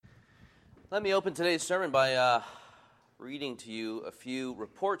Let me open today's sermon by reading to you a few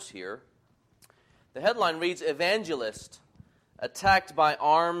reports here. The headline reads, Evangelist Attacked by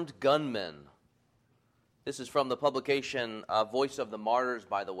Armed Gunmen. This is from the publication Voice of the Martyrs,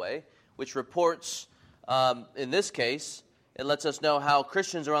 by the way, which reports, in this case, it lets us know how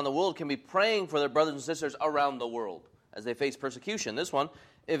Christians around the world can be praying for their brothers and sisters around the world as they face persecution. This one,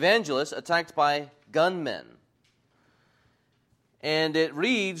 Evangelist Attacked by Gunmen. And it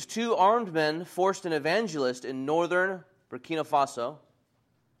reads, 2 armed men forced an evangelist in northern Burkina Faso,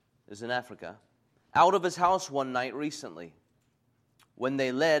 is in Africa, out of his house one night recently. When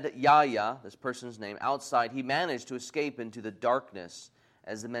they led Yahya, this person's name, outside, he managed to escape into the darkness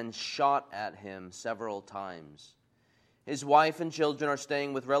as the men shot at him several times. His wife and children are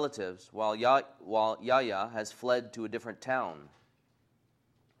staying with relatives, while Yahya has fled to a different town.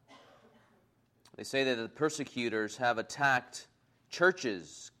 They say that the persecutors have attacked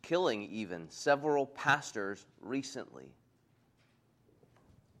churches, killing even several pastors recently.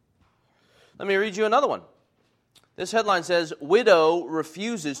 Let me read you another one. This headline says, Widow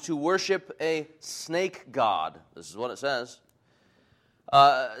refuses to worship a snake god. This is what it says.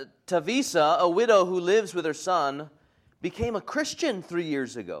 Tavisa, a widow who lives with her son, became a Christian 3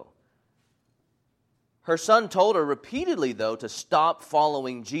 years ago. Her son told her repeatedly, though, to stop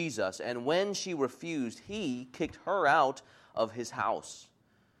following Jesus, and when she refused, he kicked her out of his house.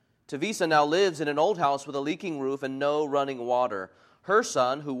 Tavisa now lives in an old house with a leaking roof and no running water. Her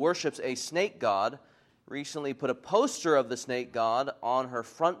son, who worships a snake god, recently put a poster of the snake god on her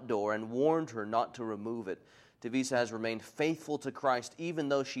front door and warned her not to remove it. Tavisa has remained faithful to Christ even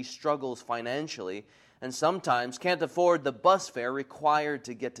though she struggles financially and sometimes can't afford the bus fare required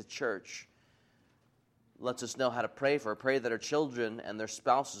to get to church. Lets us know how to pray for her. Pray that her children and their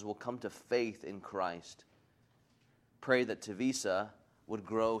spouses will come to faith in Christ. Pray that Tavisa would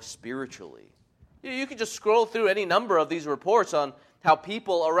grow spiritually. You can just scroll through any number of these reports on how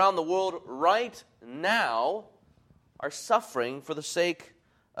people around the world right now are suffering for the sake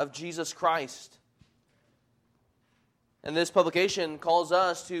of Jesus Christ. And this publication calls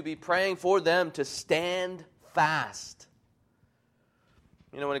us to be praying for them to stand fast.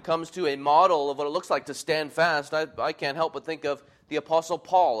 You know, when it comes to a model of what it looks like to stand fast, I can't help but think of the Apostle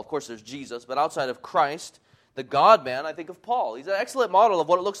Paul. Of course, there's Jesus, but outside of Christ, the God-man, I think of Paul. He's an excellent model of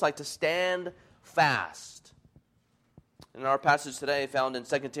what it looks like to stand fast. In our passage today, found in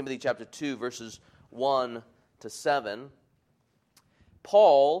 2 Timothy chapter 2, verses 1 to 7,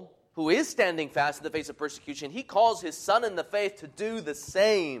 Paul, who is standing fast in the face of persecution, he calls his son in the faith to do the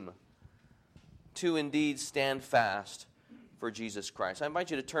same, to indeed stand fast for Jesus Christ. I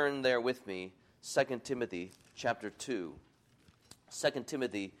invite you to turn there with me, 2 Timothy chapter 2. 2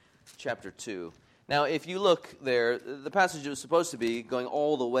 Timothy chapter 2. Now, if you look there, the passage was supposed to be going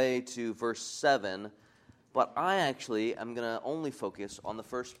all the way to verse 7, but I actually am going to only focus on the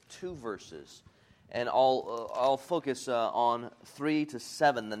first 2 verses, and I'll focus on 3 to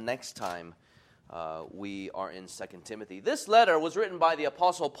 7 the next time we are in 2 Timothy. This letter was written by the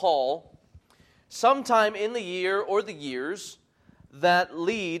Apostle Paul sometime in the year or the years that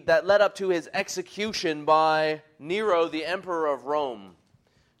led up to his execution by Nero, the emperor of Rome.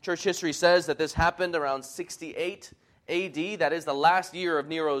 Church history says that this happened around 68 A.D., that is the last year of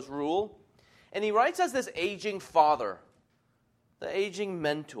Nero's rule. And he writes as this aging father, the aging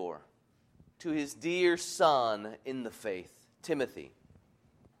mentor, to his dear son in the faith, Timothy.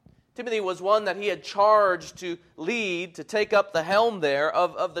 Timothy was one that he had charged to lead, to take up the helm there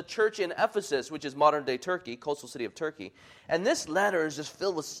of the church in Ephesus, which is modern-day Turkey, coastal city of Turkey. And this letter is just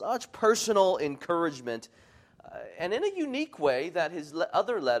filled with such personal encouragement, and in a unique way that his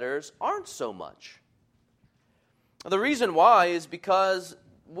other letters aren't so much. The reason why is because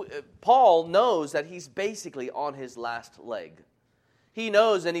Paul knows that he's basically on his last leg. He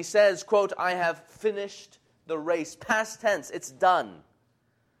knows and he says, quote, I have finished the race. Past tense, it's done.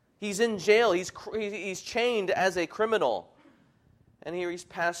 He's in jail. He's chained as a criminal. And here he's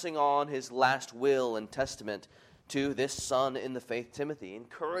passing on his last will and testament to this son in the faith, Timothy,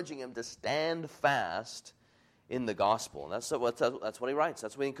 encouraging him to stand fast in the gospel. And that's what he writes.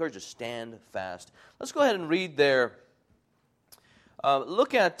 That's what he encourages, stand fast. Let's go ahead and read there.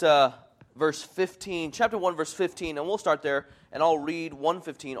 Look at verse 15, chapter 1, verse 15, and we'll start there, and I'll read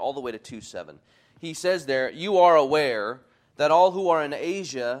 1:15 all the way to 2:7. He says there, you are aware that all who are in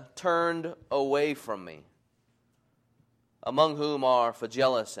Asia turned away from me, among whom are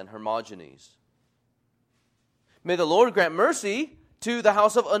Phygellus and Hermogenes. May the Lord grant mercy to the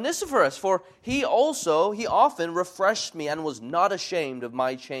house of Onesiphorus, for he often refreshed me and was not ashamed of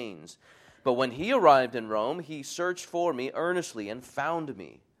my chains. But when he arrived in Rome, he searched for me earnestly and found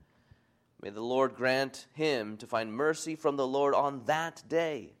me. May the Lord grant him to find mercy from the Lord on that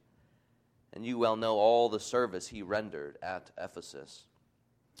day. And you well know all the service he rendered at Ephesus.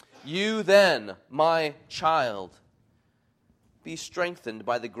 You then, my child, be strengthened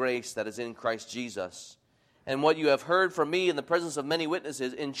by the grace that is in Christ Jesus. And what you have heard from me in the presence of many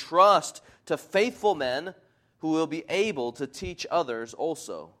witnesses, entrust to faithful men who will be able to teach others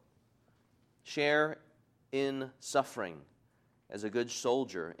also. Share in suffering as a good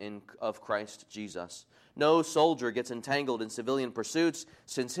soldier of Christ Jesus. No soldier gets entangled in civilian pursuits,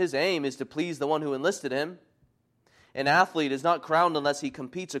 since his aim is to please the one who enlisted him. An athlete is not crowned unless he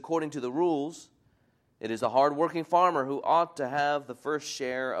competes according to the rules. It is a hard-working farmer who ought to have the first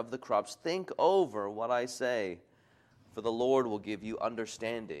share of the crops. Think over what I say, for the Lord will give you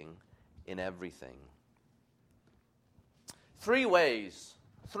understanding in everything. Three ways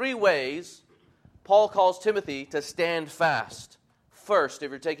Paul calls Timothy to stand fast. First, if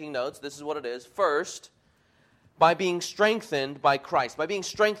you're taking notes, this is what it is. First, by being strengthened by Christ. By being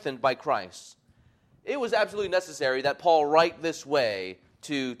strengthened by Christ. It was absolutely necessary that Paul write this way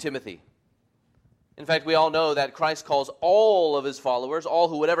to Timothy. In fact, we all know that Christ calls all of his followers, all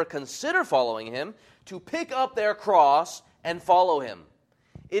who would ever consider following him, to pick up their cross and follow him.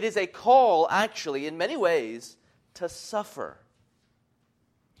 It is a call, actually, in many ways, to suffer.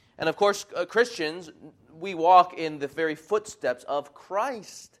 And of course, Christians, we walk in the very footsteps of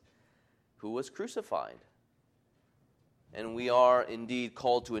Christ, who was crucified. And we are indeed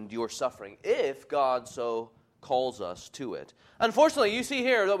called to endure suffering, if God so calls us to it. Unfortunately, you see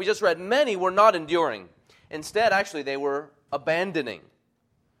here that we just read, many were not enduring. Instead, actually, they were abandoning.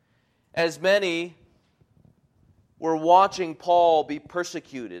 As many were watching Paul be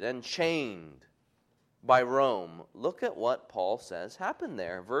persecuted and chained by Rome. Look at what Paul says happened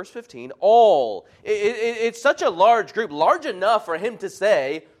there. Verse 15, all. It's such a large group, large enough for him to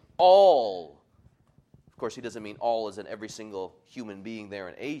say all. Of course, he doesn't mean all as in every single human being there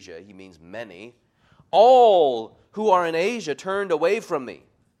in Asia. He means many. All who are in Asia turned away from me.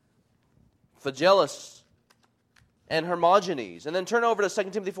 Phygellus and Hermogenes. And then turn over to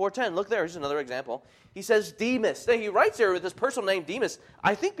 2 Timothy 4:10. Look there, here's another example. He says Demas. He writes there with this personal name Demas,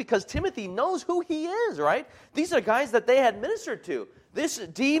 I think because Timothy knows who he is, right? These are guys that they had ministered to. This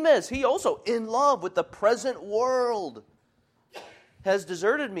Demas, he also in love with the present world, has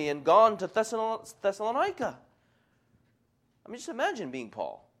deserted me and gone to Thessalonica. I mean, just imagine being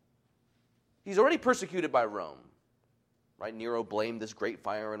Paul. He's already persecuted by Rome. Right? Nero blamed this great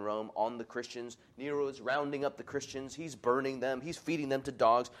fire in Rome on the Christians. Nero is rounding up the Christians. He's burning them. He's feeding them to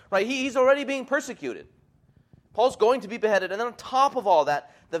dogs. Right? He's already being persecuted. Paul's going to be beheaded. And then on top of all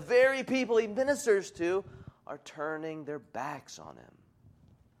that, the very people he ministers to are turning their backs on him.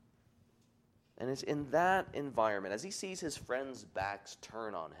 And it's in that environment, as he sees his friends' backs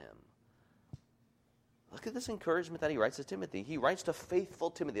turn on him, look at this encouragement that he writes to Timothy. He writes to faithful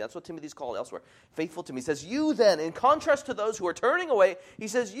Timothy. That's what Timothy's called elsewhere. Faithful Timothy. He says, you then, in contrast to those who are turning away, he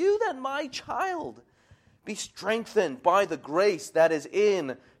says, you then, my child, be strengthened by the grace that is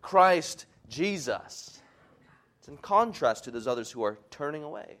in Christ Jesus. It's in contrast to those others who are turning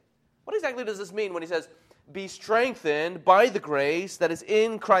away. What exactly does this mean when he says, be strengthened by the grace that is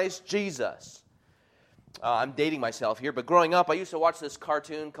in Christ Jesus? I'm dating myself here, but growing up, I used to watch this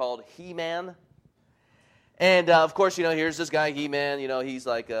cartoon called He-Man. And, of course, here's this guy, He-Man. He's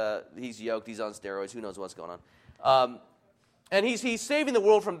like, he's yoked, he's on steroids, who knows what's going on. And he's saving the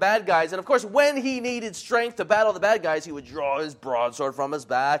world from bad guys. And, of course, when he needed strength to battle the bad guys, he would draw his broadsword from his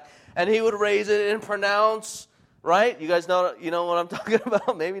back, and he would raise it and pronounce, right? You guys know what I'm talking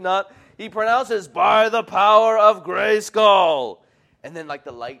about? Maybe not. He pronounces, by the power of Grayskull. And then, like,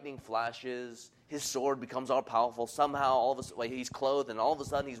 the lightning flashes. His sword becomes all powerful. Somehow, all of a sudden, he's clothed, and all of a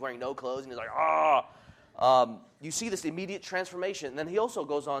sudden, he's wearing no clothes, and he's like, ah! You see this immediate transformation. And then he also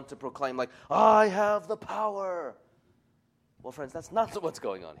goes on to proclaim, like, I have the power. Well, friends, that's not what's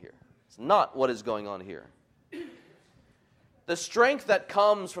going on here. It's not what is going on here. The strength that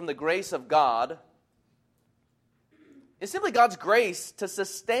comes from the grace of God is simply God's grace to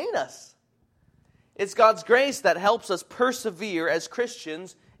sustain us. It's God's grace that helps us persevere as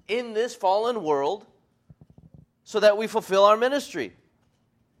Christians in this fallen world so that we fulfill our ministry.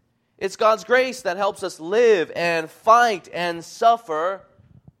 It's God's grace that helps us live and fight and suffer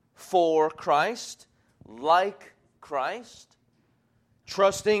for Christ, like Christ,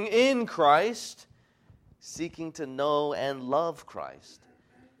 trusting in Christ, seeking to know and love Christ.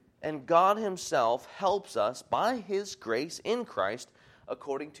 And God himself helps us by his grace in Christ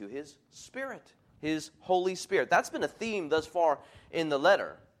according to his Spirit, his Holy Spirit. That's been a theme thus far in the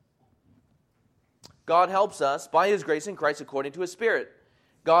letter. God helps us by his grace in Christ according to his Spirit.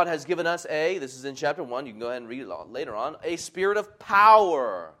 God has given us this is in chapter 1, you can go ahead and read it later on, a spirit of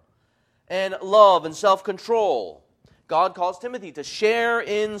power and love and self-control. God calls Timothy to share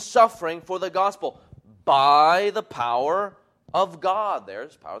in suffering for the gospel by the power of God.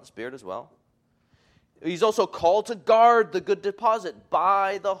 There's power of the Spirit as well. He's also called to guard the good deposit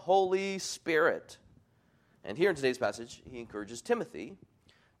by the Holy Spirit. And here in today's passage, he encourages Timothy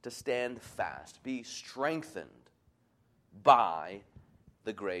to stand fast, be strengthened by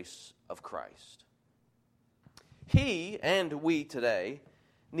the grace of Christ. He and we today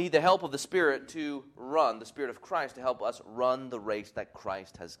need the help of the Spirit the Spirit of Christ to help us run the race that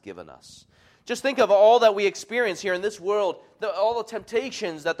Christ has given us. Just think of all that we experience here in this world, all the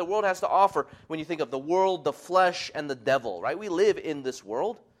temptations that the world has to offer when you think of the world, the flesh, and the devil, right? We live in this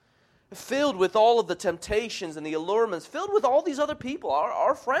world, filled with all of the temptations and the allurements, filled with all these other people,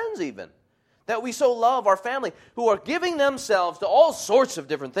 our friends even, that we so love, our family, who are giving themselves to all sorts of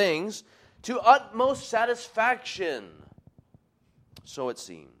different things to utmost satisfaction. So it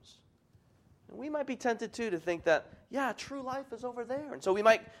seems. And we might be tempted, too, to think that, true life is over there. And so we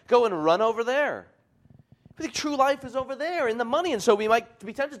might go and run over there. We think true life is over there in the money. And so we might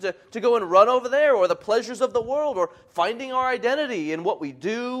be tempted to go and run over there, or the pleasures of the world, or finding our identity in what we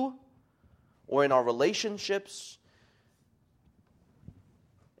do, or in our relationships.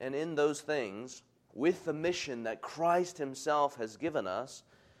 And in those things, with the mission that Christ himself has given us,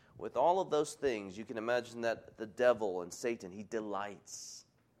 with all of those things, you can imagine that the devil and Satan, he delights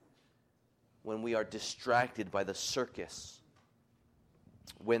when we are distracted by the circus,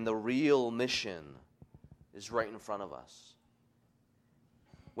 when the real mission is right in front of us,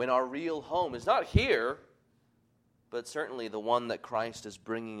 when our real home is not here, but certainly the one that Christ is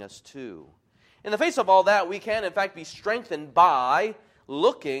bringing us to. In the face of all that, we can, in fact, be strengthened by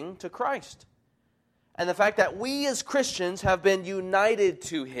looking to Christ. And the fact that we as Christians have been united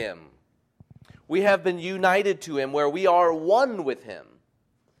to Him. We have been united to Him where we are one with Him.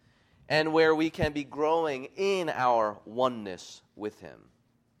 And where we can be growing in our oneness with Him.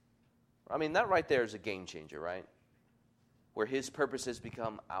 I mean, that right there is a game changer, right? Where His purposes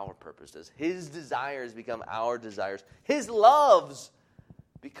become our purposes. His desires become our desires. His loves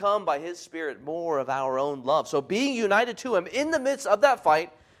become, by His Spirit, more of our own love. So being united to Him in the midst of that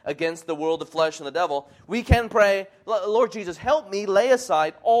fight against the world, the flesh, and the devil, we can pray, Lord Jesus, help me lay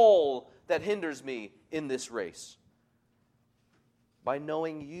aside all that hinders me in this race. By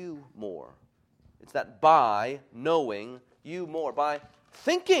knowing You more. It's that by knowing You more. By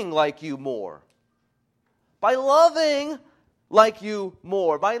thinking like You more. By loving like You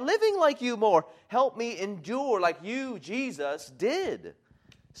more. By living like You more. Help me endure like You, Jesus, did.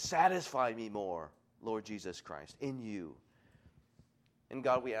 Satisfy me more, Lord Jesus Christ, in You. And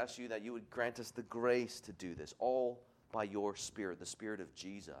God, we ask You that You would grant us the grace to do this, all by Your Spirit, the Spirit of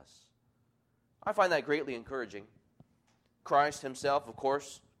Jesus. I find that greatly encouraging. Christ Himself, of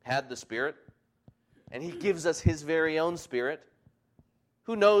course, had the Spirit, and He gives us His very own Spirit.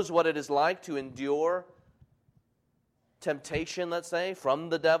 Who knows what it is like to endure temptation, let's say, from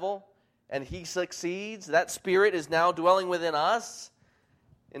the devil, and He succeeds? That Spirit is now dwelling within us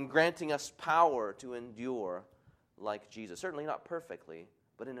and granting us power to endure like Jesus. Certainly not perfectly,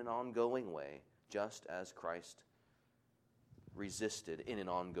 but in an ongoing way, just as Christ resisted in an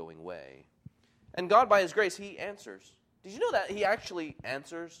ongoing way. And God, by His grace, He answers. Did you know that He actually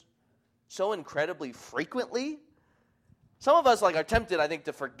answers so incredibly frequently? Some of us are tempted, I think,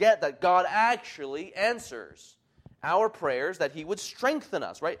 to forget that God actually answers our prayers, that He would strengthen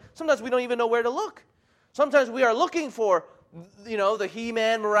us, right? Sometimes we don't even know where to look. Sometimes we are looking for, the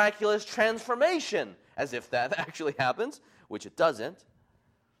He-Man miraculous transformation, as if that actually happens, which it doesn't.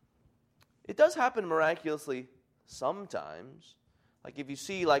 It does happen miraculously sometimes. Like if you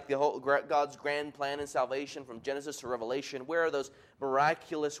see the whole God's grand plan in salvation from Genesis to Revelation, where are those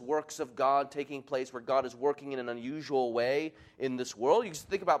miraculous works of God taking place where God is working in an unusual way in this world? You can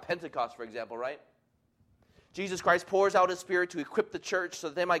think about Pentecost, for example, right? Jesus Christ pours out His Spirit to equip the church so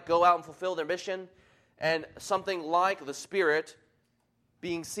that they might go out and fulfill their mission. And something like the Spirit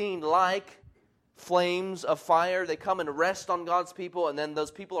being seen like flames of fire, they come and rest on God's people, and then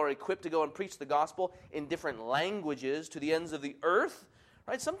those people are equipped to go and preach the gospel in different languages to the ends of the earth.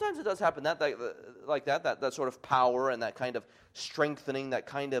 Right? Sometimes it does happen like that sort of power and that kind of strengthening, that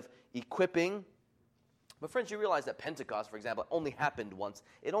kind of equipping. But friends, you realize that Pentecost, for example, only happened once.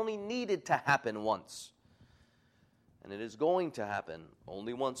 It only needed to happen once. And it is going to happen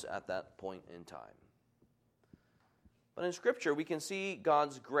only once at that point in time. But in Scripture, we can see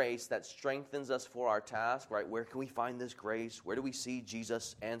God's grace that strengthens us for our task, right? Where can we find this grace? Where do we see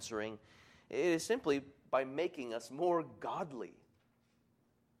Jesus answering? It is simply by making us more godly.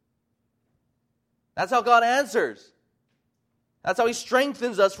 That's how God answers. That's how He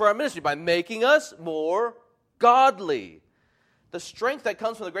strengthens us for our ministry, by making us more godly. The strength that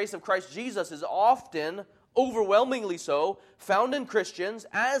comes from the grace of Christ Jesus is often, overwhelmingly so, found in Christians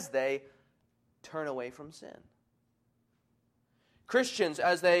as they turn away from sin. Christians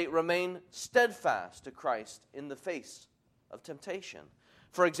as they remain steadfast to Christ in the face of temptation.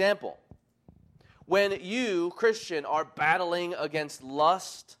 For example, when you, Christian, are battling against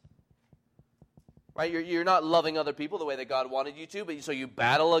lust, right? You're not loving other people the way that God wanted you to, but so you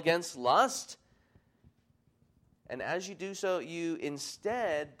battle against lust. And as you do so, you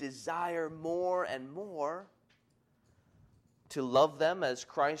instead desire more and more to love them as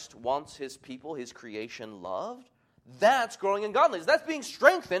Christ wants His people, His creation, loved. That's growing in godliness. That's being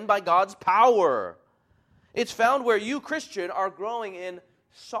strengthened by God's power. It's found where you, Christian, are growing in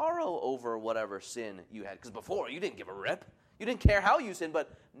sorrow over whatever sin you had. Because before, you didn't give a rip. You didn't care how you sinned.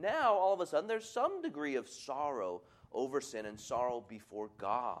 But now, all of a sudden, there's some degree of sorrow over sin and sorrow before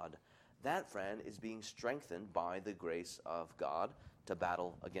God. That, friend, is being strengthened by the grace of God to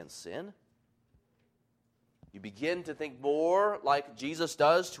battle against sin. You begin to think more like Jesus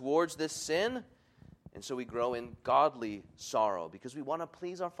does towards this sin. And so we grow in godly sorrow because we want to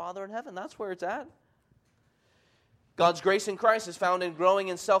please our Father in heaven. That's where it's at. God's grace in Christ is found in growing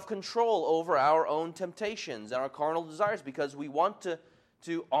in self-control over our own temptations and our carnal desires because we want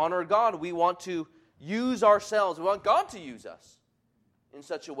to honor God. We want to use ourselves. We want God to use us in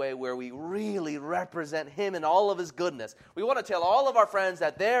such a way where we really represent Him in all of His goodness. We want to tell all of our friends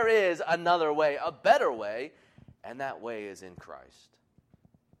that there is another way, a better way, and that way is in Christ.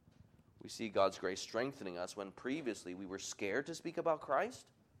 We see God's grace strengthening us when previously we were scared to speak about Christ.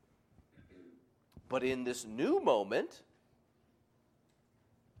 But in this new moment,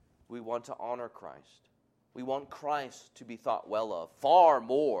 we want to honor Christ. We want Christ to be thought well of far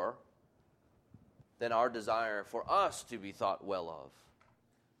more than our desire for us to be thought well of.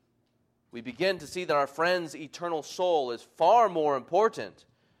 We begin to see that our friend's eternal soul is far more important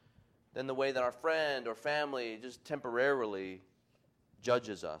than the way that our friend or family just temporarily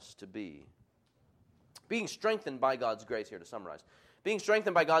judges us to be. Being strengthened by God's grace, here to summarize, being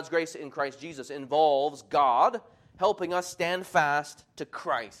strengthened by God's grace in Christ Jesus involves God helping us stand fast to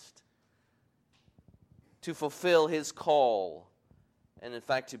Christ, to fulfill His call, and in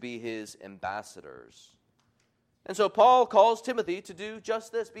fact to be His ambassadors. And so Paul calls Timothy to do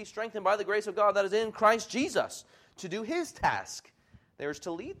just this, be strengthened by the grace of God that is in Christ Jesus, to do his task. There's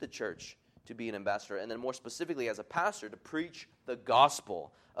to lead the church, to be an ambassador, and then more specifically as a pastor, to preach the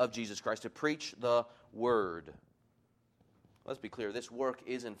gospel of Jesus Christ, to preach the word. Let's be clear, this work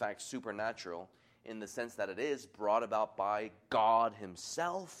is in fact supernatural in the sense that it is brought about by God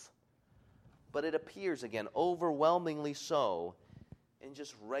Himself, but it appears, again, overwhelmingly so in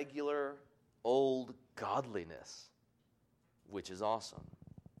just regular old godliness, which is awesome.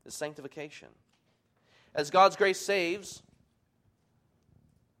 It's sanctification. As God's grace saves,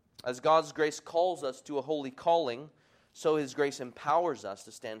 as God's grace calls us to a holy calling, so His grace empowers us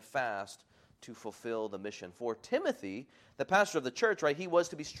to stand fast to fulfill the mission. For Timothy, the pastor of the church, right, he was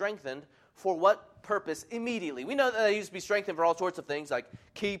to be strengthened for what purpose immediately? We know that he's to be strengthened for all sorts of things, like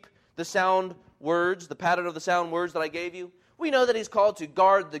keep the sound words, the pattern of the sound words that I gave you. We know that he's called to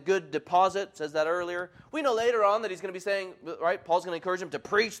guard the good deposit, says that earlier. We know later on that he's going to be saying, right, Paul's going to encourage him to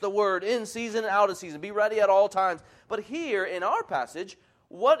preach the word in season, out of season, be ready at all times. But here in our passage,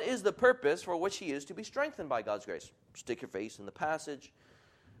 what is the purpose for which he is to be strengthened by God's grace? Stick your face in the passage.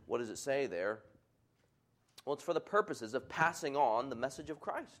 What does it say there? Well, it's for the purposes of passing on the message of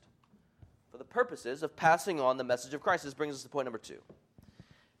Christ. For the purposes of passing on the message of Christ. This brings us to point number 2.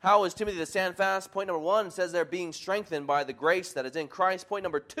 How is Timothy to stand fast? Point number 1, it says they're being strengthened by the grace that is in Christ. Point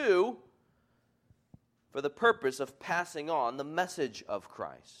number 2, for the purpose of passing on the message of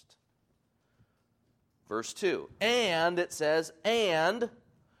Christ. Verse 2, and it says, and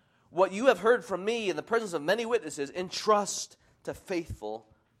what you have heard from me in the presence of many witnesses, entrust to faithful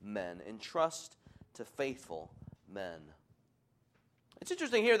men. Entrust to faithful men. It's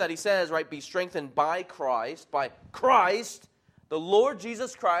interesting here that he says, right, be strengthened by Christ, the Lord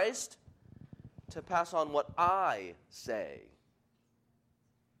Jesus Christ, to pass on what I say.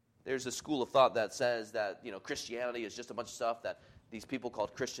 There's a school of thought that says that, Christianity is just a bunch of stuff that these people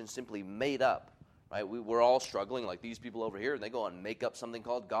called Christians simply made up. Right? We're all struggling like these people over here, and they go and make up something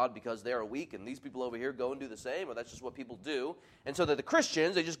called God because they're weak, and these people over here go and do the same, or that's just what people do. And so that the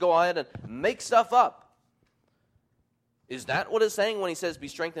Christians, they just go ahead and make stuff up. Is that what it's saying when he says, be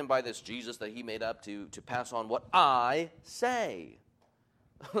strengthened by this Jesus that he made up to pass on what I say?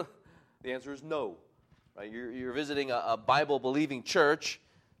 The answer is no. Right? You're visiting a Bible-believing church,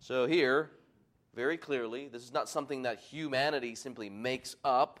 so here, very clearly. This is not something that humanity simply makes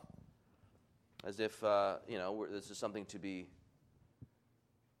up, as if, this is something to be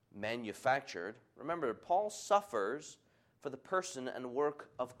manufactured. Remember, Paul suffers for the person and work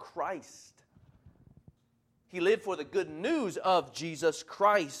of Christ. He lived for the good news of Jesus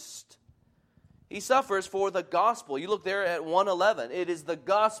Christ. He suffers for the gospel. You look there at 1:11. It is the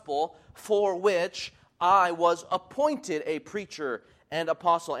gospel for which I was appointed a preacher and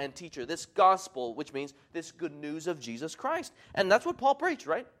apostle and teacher. This gospel, which means this good news of Jesus Christ. And that's what Paul preached,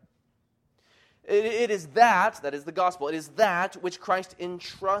 right? It is that is the gospel. It is that which Christ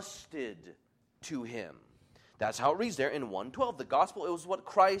entrusted to him. That's how it reads there in 1:12. The gospel, it was what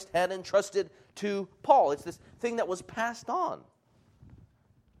Christ had entrusted to Paul. It's this thing that was passed on.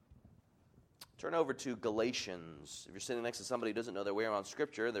 Turn over to Galatians. If you're sitting next to somebody who doesn't know their way around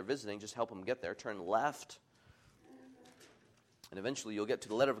Scripture, they're visiting, just help them get there. Turn left. And eventually you'll get to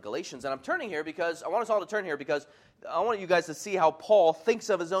the letter of Galatians. And I'm turning here because, I want us all to turn here because I want you guys to see how Paul thinks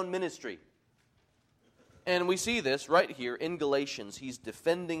of his own ministry. And we see this right here in Galatians. He's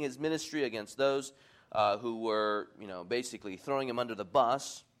defending his ministry against those who were, basically throwing him under the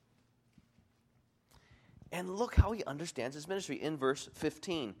bus. And look how he understands his ministry in verse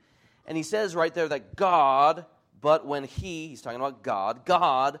 15. And he says right there that God, but when he's talking about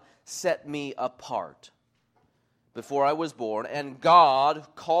God set me apart before I was born, and God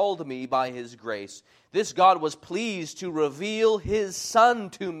called me by his grace. This God was pleased to reveal his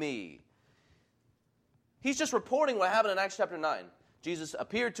Son to me. He's just reporting what happened in Acts chapter 9. Jesus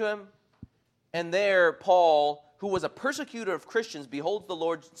appeared to him, and there Paul, who was a persecutor of Christians, beholds the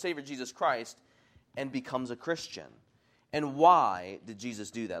Lord Savior Jesus Christ and becomes a Christian. And why did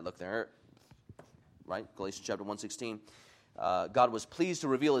Jesus do that? Look there, right? Galatians chapter 1:16. God was pleased to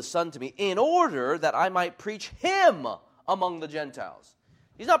reveal his Son to me in order that I might preach him among the Gentiles.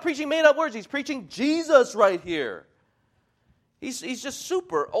 He's not preaching made-up words. He's preaching Jesus right here. He's just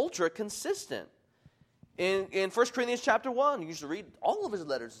super, ultra consistent. In 1 Corinthians chapter 1, you should read all of his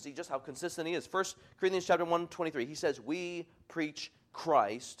letters to see just how consistent he is. 1 Corinthians chapter 1:23, he says, we preach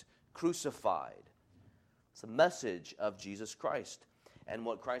Christ crucified. It's the message of Jesus Christ and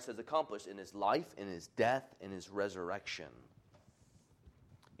what Christ has accomplished in his life, in his death, in his resurrection.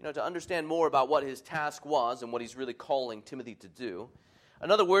 To understand more about what his task was and what he's really calling Timothy to do,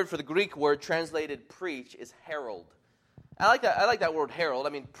 another word for the Greek word translated preach is herald. I like that word herald. I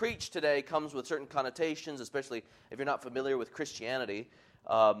mean, preach today comes with certain connotations, especially if you're not familiar with Christianity.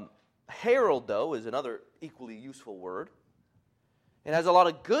 Herald, though, is another equally useful word. It has a lot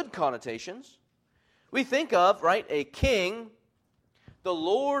of good connotations. We think of, right, a king, the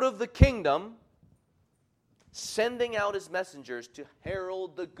Lord of the kingdom, sending out his messengers to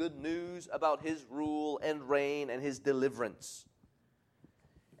herald the good news about his rule and reign and his deliverance.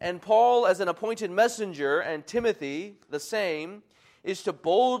 And Paul, as an appointed messenger, and Timothy, the same, is to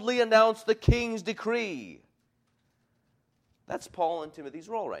boldly announce the king's decree. That's Paul and Timothy's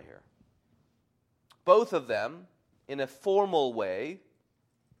role right here. Both of them, in a formal way,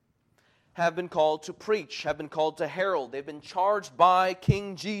 have been called to preach, have been called to herald. They've been charged by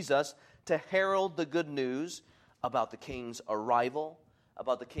King Jesus to herald the good news about the king's arrival,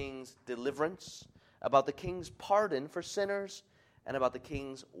 about the king's deliverance, about the king's pardon for sinners, and about the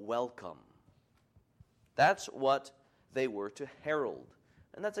king's welcome. That's what they were to herald.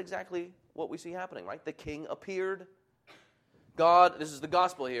 And that's exactly what we see happening, right? The king appeared. God, this is the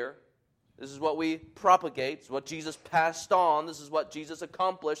gospel here. This is what we propagate. It's what Jesus passed on. This is what Jesus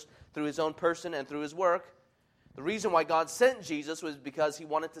accomplished through his own person and through his work. The reason why God sent Jesus was because he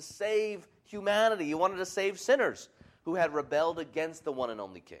wanted to save humanity. He wanted to save sinners who had rebelled against the one and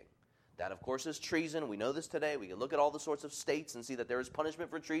only king. That, of course, is treason. We know this today. We can look at all the sorts of states and see that there is punishment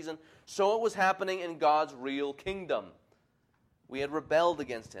for treason. So it was happening in God's real kingdom. We had rebelled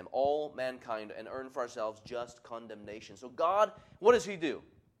against him, all mankind, and earned for ourselves just condemnation. So God, what does he do?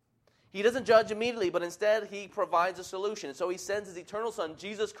 He doesn't judge immediately, but instead he provides a solution. So he sends his eternal Son,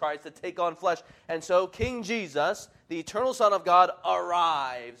 Jesus Christ, to take on flesh. And so King Jesus, the eternal Son of God,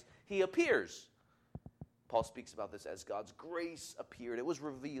 arrives. He appears. Paul speaks about this as God's grace appeared. It was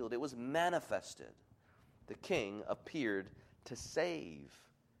revealed. It was manifested. The King appeared to save.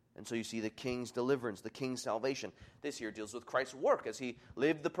 And so you see the King's deliverance, the King's salvation. This here deals with Christ's work as he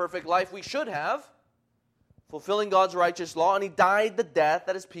lived the perfect life we should have, fulfilling God's righteous law, and he died the death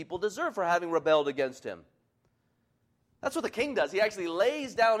that his people deserve for having rebelled against him. That's what the king does. He actually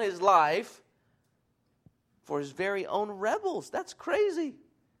lays down his life for his very own rebels. That's crazy.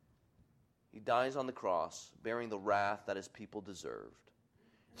 He dies on the cross, bearing the wrath that his people deserved.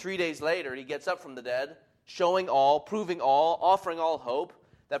 3 days later, he gets up from the dead, showing all, proving all, offering all hope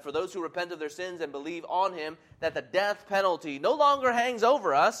that for those who repent of their sins and believe on him, that the death penalty no longer hangs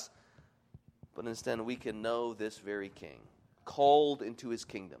over us, but instead we can know this very King, called into his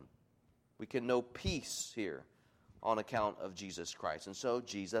kingdom. We can know peace here on account of Jesus Christ. And so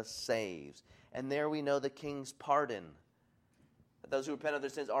Jesus saves. And there we know the King's pardon. That those who repent of their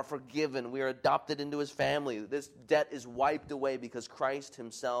sins are forgiven. We are adopted into his family. This debt is wiped away because Christ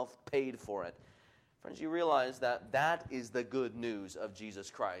himself paid for it. Friends, you realize that that is the good news of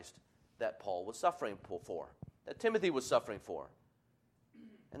Jesus Christ that Paul was suffering for, that Timothy was suffering for,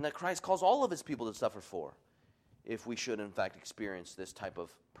 and that Christ calls all of his people to suffer for, if we should in fact experience this type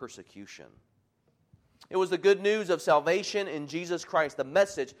of persecution. It was the good news of salvation in Jesus Christ, the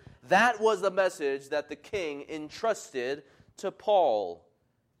message. That was the message that the King entrusted to Paul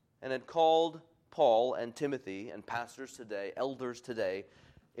and had called Paul and Timothy and pastors today, elders today,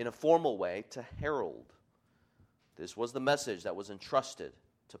 in a formal way to herald. This was the message that was entrusted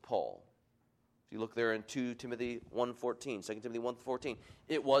to Paul. If you look there in 2 Timothy 1:14, 2 Timothy 1:14,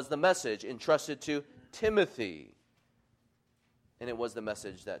 it was the message entrusted to Timothy. And it was the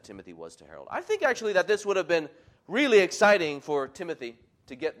message that Timothy was to herald. I think actually that this would have been really exciting for Timothy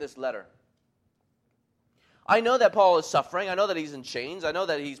to get this letter. I know that Paul is suffering. I know that he's in chains. I know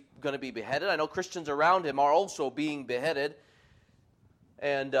that he's going to be beheaded. I know Christians around him are also being beheaded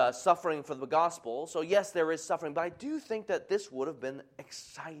and suffering for the gospel. So yes, there is suffering. But I do think that this would have been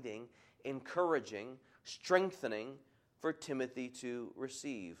exciting, encouraging, strengthening for Timothy to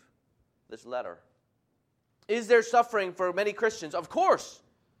receive this letter. Is there suffering for many Christians? Of course.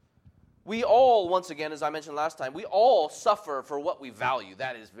 We all, once again, as I mentioned last time, we all suffer for what we value.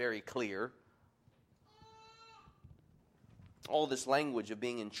 That is very clear. All this language of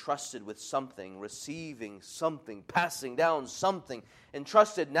being entrusted with something, receiving something, passing down something,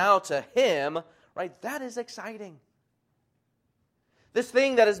 entrusted now to him, right? That is exciting. This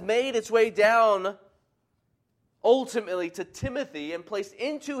thing that has made its way down ultimately to Timothy and placed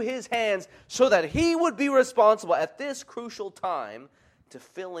into his hands so that he would be responsible at this crucial time to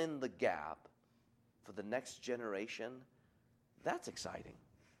fill in the gap for the next generation. That's exciting.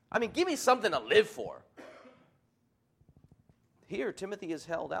 I mean, give me something to live for. Here, Timothy is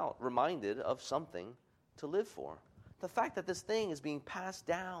held out, reminded of something to live for. The fact that this thing is being passed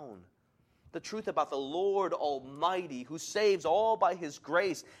down. The truth about the Lord Almighty, who saves all by his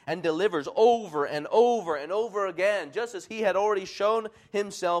grace and delivers over and over and over again, just as he had already shown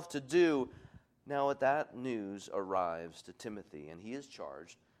himself to do. Now that news arrives to Timothy, and he is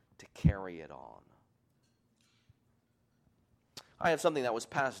charged to carry it on. I have something that was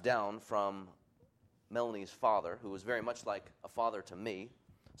passed down from Melanie's father, who was very much like a father to me,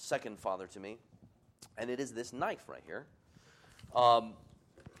 second father to me, and it is this knife right here.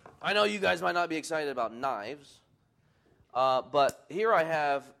 I know you guys might not be excited about knives, but here I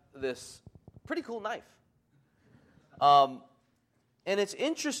have this pretty cool knife. And it's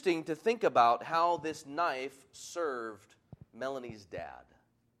interesting to think about how this knife served Melanie's dad.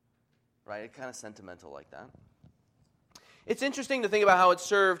 Right? It's kind of sentimental like that. It's interesting to think about how it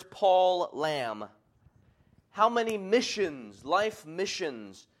served Paul Lamb. How many missions, life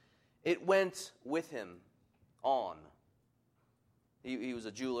missions, it went with him on. He was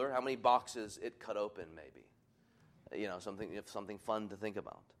a jeweler. How many boxes it cut open, maybe? You know, something fun to think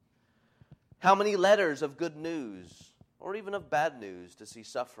about. How many letters of good news, or even of bad news, to see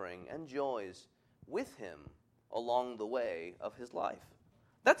suffering and joys with him along the way of his life.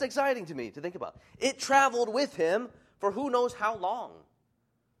 That's exciting to me to think about. It traveled with him for who knows how long.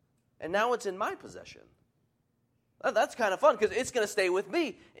 And now it's in my possession. That's kind of fun because it's going to stay with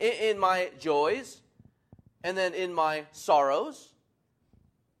me in my joys and then in my sorrows.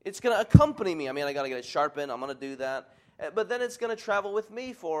 It's going to accompany me. I mean, I got to get it sharpened. I'm going to do that. But then it's going to travel with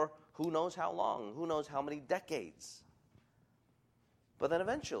me for who knows how long, who knows how many decades. But then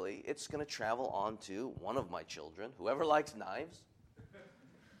eventually it's going to travel on to one of my children, whoever likes knives.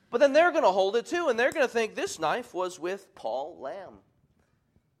 But then they're going to hold it too, and they're going to think this knife was with Paul Lamb,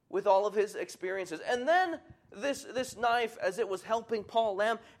 with all of his experiences. And then this knife, as it was helping Paul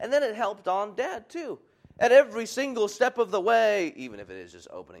Lamb, and then it helped on Dad too. At every single step of the way, even if it is just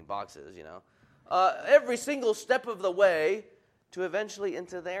opening boxes, you know, every single step of the way to eventually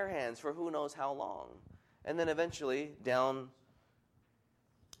into their hands for who knows how long. And then eventually down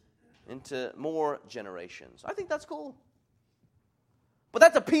into more generations. I think that's cool. But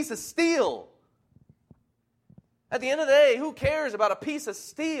that's a piece of steel. At the end of the day, who cares about a piece of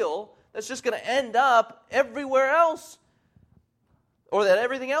steel that's just going to end up everywhere else? Or that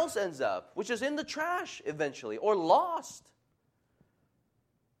everything else ends up, which is in the trash eventually, or lost.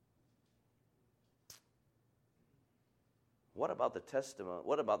 what about the testimony?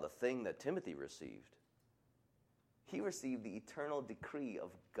 What about the thing that Timothy received? He received the eternal decree of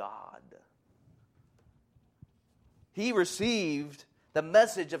God. He received the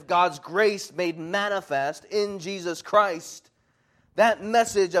message of God's grace made manifest in Jesus Christ. That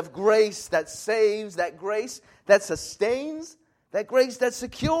message of grace that saves, that grace that sustains, that grace that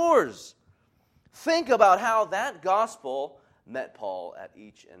secures. Think about how that gospel met Paul at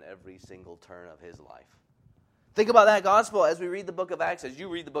each and every single turn of his life. Think about that gospel as we read the book of Acts. As you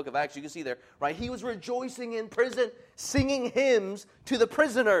read the book of Acts, you can see there, right? He was rejoicing in prison, singing hymns to the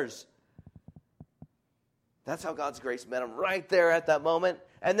prisoners. That's how God's grace met him right there at that moment.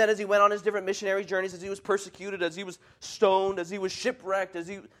 And then as he went on his different missionary journeys, as he was persecuted, as he was stoned, as he was shipwrecked,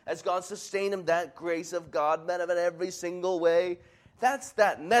 as God sustained him, that grace of God met him in every single way. That's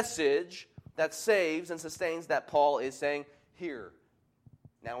that message that saves and sustains that Paul is saying, here,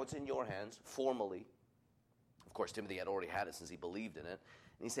 now it's in your hands, formally. Of course, Timothy had already had it since he believed in it.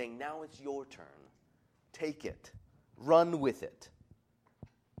 And he's saying, now it's your turn. Take it. Run with it.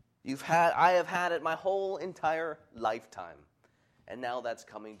 I have had it my whole entire lifetime. And now that's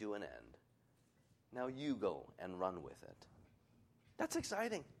coming to an end. Now you go and run with it. That's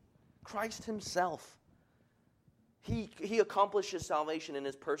exciting. Christ himself. He accomplishes salvation in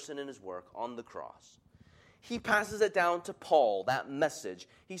his person and his work on the cross. He passes it down to Paul, that message.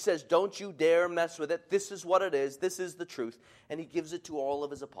 He says, don't you dare mess with it. This is what it is. This is the truth. And he gives it to all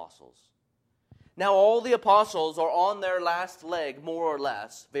of his apostles. Now all the apostles are on their last leg, more or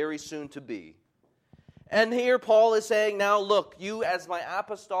less, very soon to be. And here Paul is saying, now look, you as my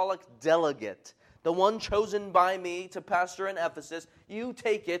apostolic delegate, the one chosen by me to pastor in Ephesus, you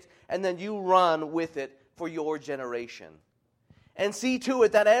take it and then you run with it for your generation. And see to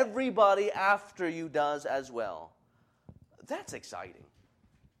it that everybody after you does as well. That's exciting.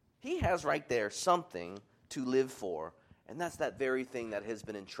 He has right there something to live for. And that's that very thing that has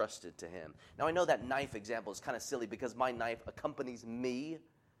been entrusted to him. Now I know that knife example is kind of silly because my knife accompanies me.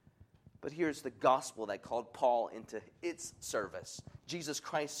 But here's the gospel that called Paul into its service. Jesus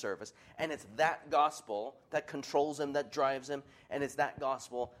Christ's service. And it's that gospel that controls him, that drives him. And it's that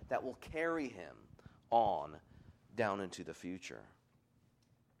gospel that will carry him on down into the future.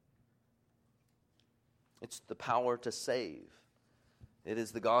 It's the power to save. It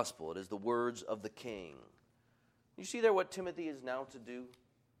is the gospel. It is the words of the King. You see there what Timothy is now to do?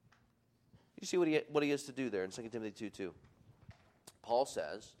 You see what he is to do there in 2 Timothy 2:2. Paul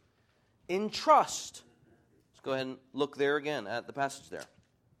says, entrust. Let's go ahead and look there again at the passage there.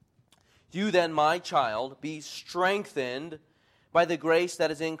 You then, my child, be strengthened by the grace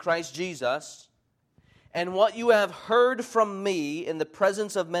that is in Christ Jesus. And what you have heard from me in the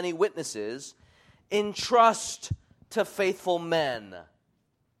presence of many witnesses, entrust to faithful men.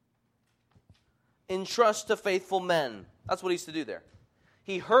 Entrust to faithful men. That's what he's to do there.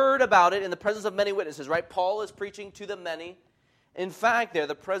 He heard about it in the presence of many witnesses, right? Paul is preaching to the many. In fact, there,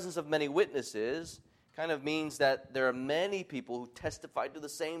 the presence of many witnesses kind of means that there are many people who testified to the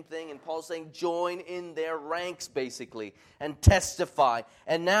same thing, and Paul's saying, join in their ranks, basically, and testify.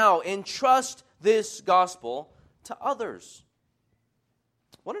 And now, entrust this gospel to others.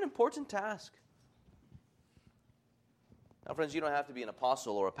 What an important task. Now, friends, you don't have to be an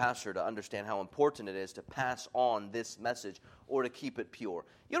apostle or a pastor to understand how important it is to pass on this message or to keep it pure.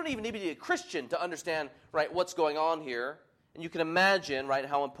 You don't even need to be a Christian to understand, right, what's going on here. And you can imagine, right,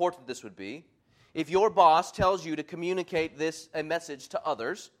 how important this would be. If your boss tells you to communicate a message to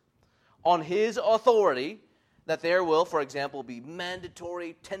others on his authority, that there will, for example, be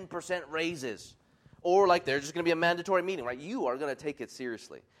mandatory 10% raises. Or like there's just going to be a mandatory meeting, right? You are going to take it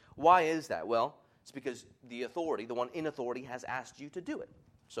seriously. Why is that? Well, it's because the authority, the one in authority, has asked you to do it.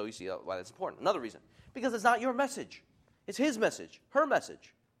 So you see why that's important. Another reason, because it's not your message. It's his message, her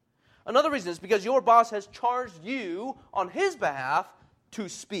message. Another reason is because your boss has charged you on his behalf to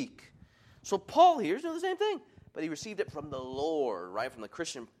speak. So Paul here is doing the same thing, but he received it from the Lord, right? From the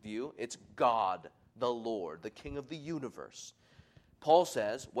Christian view, it's God, the Lord, the King of the universe. Paul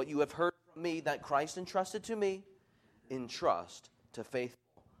says, what you have heard from me that Christ entrusted to me, entrust to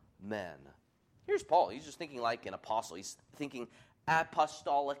faithful men. Here's Paul. He's just thinking like an apostle. He's thinking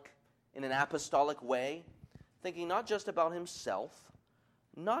apostolic, in an apostolic way, thinking not just about himself,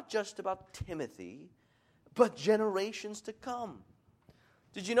 not just about Timothy, but generations to come.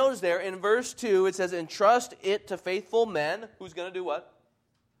 Did you notice there in verse 2, it says, entrust it to faithful men. Who's going to do what?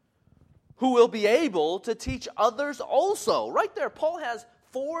 Who will be able to teach others also. Right there, Paul has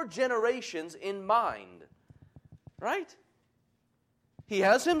 4 generations in mind. Right? He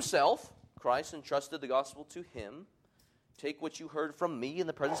has himself. Christ entrusted the gospel to him. Take what you heard from me in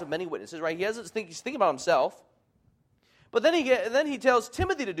the presence of many witnesses. Right? He's thinking about himself. But then he tells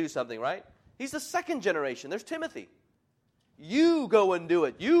Timothy to do something, right? He's the second generation. There's Timothy. You go and do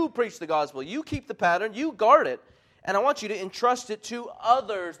it. You preach the gospel. You keep the pattern. You guard it. And I want you to entrust it to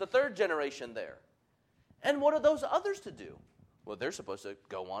others, the third generation there. And what are those others to do? Well, they're supposed to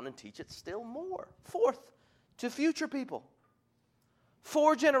go on and teach it still more. Fourth, to future people.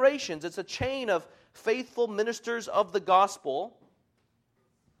 4 generations. It's a chain of faithful ministers of the gospel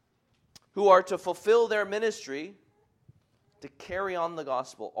who are to fulfill their ministry to carry on the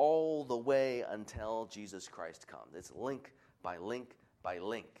gospel all the way until Jesus Christ comes. It's link by link by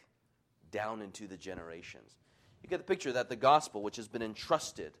link down into the generations. You get the picture that the gospel, which has been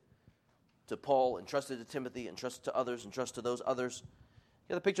entrusted to Paul, entrusted to Timothy, entrusted to others, entrusted to those others.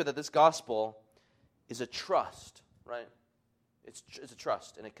 You get the picture that this gospel is a trust, right? It's a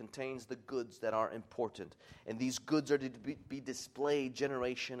trust, and it contains the goods that are important. And these goods are to be displayed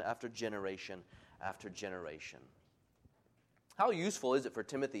generation after generation after generation. How useful is it for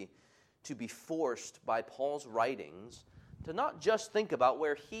Timothy to be forced by Paul's writings to not just think about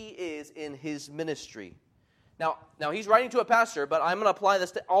where he is in his ministry? Now he's writing to a pastor, but I'm going to apply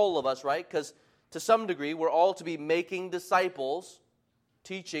this to all of us, right? Because to some degree, we're all to be making disciples,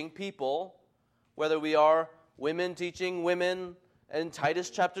 teaching people, whether we are women teaching women in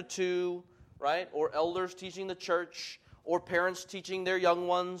Titus chapter 2, right? Or elders teaching the church, or parents teaching their young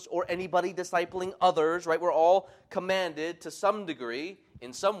ones, or anybody discipling others, right? We're all commanded to some degree,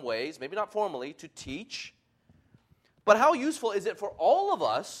 in some ways, maybe not formally, to teach. But how useful is it for all of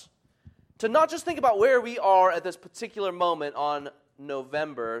us to not just think about where we are at this particular moment on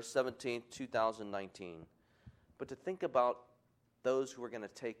November 17th, 2019, but to think about those who are going to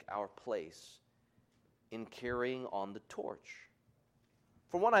take our place in carrying on the torch.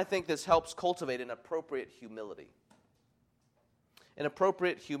 For one, I think this helps cultivate an appropriate humility. An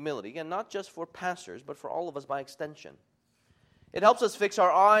appropriate humility, again, not just for pastors, but for all of us by extension. It helps us fix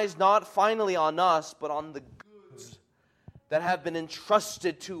our eyes not finally on us, but on the goods that have been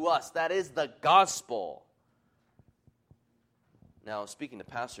entrusted to us. That is the gospel. Now, speaking to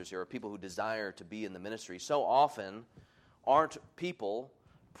pastors here, or people who desire to be in the ministry, so often aren't people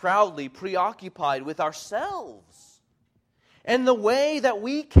proudly preoccupied with ourselves and the way that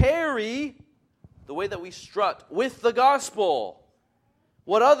we carry, the way that we strut with the gospel,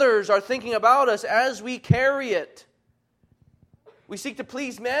 what others are thinking about us as we carry it. We seek to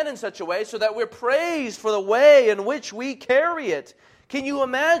please man in such a way so that we're praised for the way in which we carry it. Can you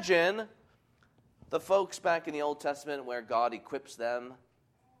imagine the folks back in the Old Testament where God equips them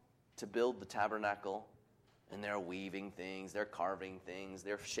to build the tabernacle? And they're weaving things, they're carving things,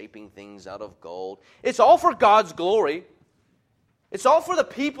 they're shaping things out of gold. It's all for God's glory. It's all for the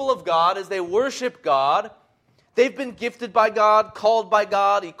people of God as they worship God. They've been gifted by God, called by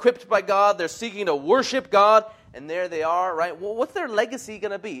God, equipped by God. They're seeking to worship God. And there they are, right? Well, what's their legacy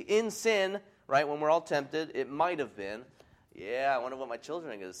going to be? In sin, right, when we're all tempted, it might have been, I wonder what my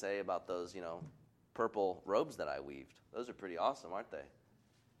children are going to say about those, purple robes that I weaved. Those are pretty awesome, aren't they?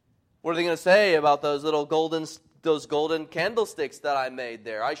 What are they going to say about those little golden candlesticks that I made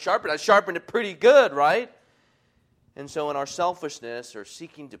there? I sharpened it pretty good, right? And so in our selfishness or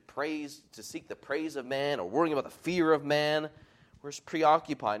seeking to seek the praise of man or worrying about the fear of man, we're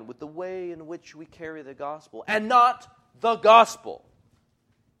preoccupied with the way in which we carry the gospel and not the gospel.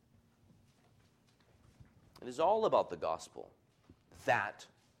 It is all about the gospel that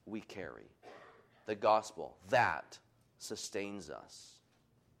we carry. The gospel that sustains us.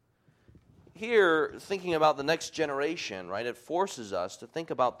 Here, thinking about the next generation, right, it forces us to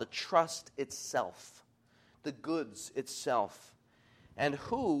think about the trust itself, the goods itself, and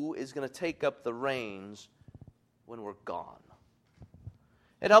who is going to take up the reins when we're gone.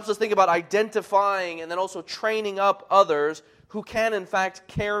 It helps us think about identifying and then also training up others who can, in fact,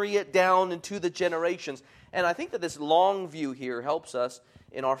 carry it down into the generations. And I think that this long view here helps us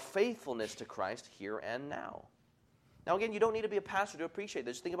in our faithfulness to Christ here and now. Now, again, you don't need to be a pastor to appreciate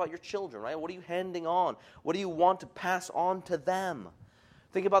this. Think about your children, right? What are you handing on? What do you want to pass on to them?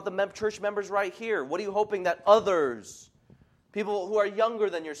 Think about the church members right here. What are you hoping that others, people who are younger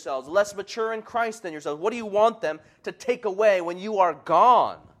than yourselves, less mature in Christ than yourselves, what do you want them to take away when you are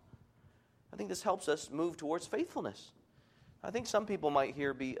gone? I think this helps us move towards faithfulness. I think some people might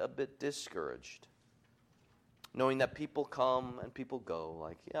here be a bit discouraged, knowing that people come and people go.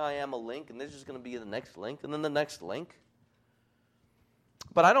 Like, I am a link, and there's just going to be the next link, and then the next link.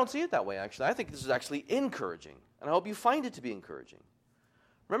 But I don't see it that way, actually. I think this is actually encouraging, and I hope you find it to be encouraging.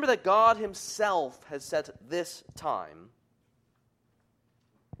 Remember that God himself has set this time,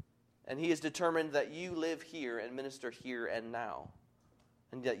 and he has determined that you live here and minister here and now.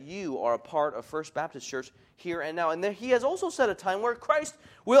 and that you are a part of First Baptist Church here and now. And then he has also set a time where Christ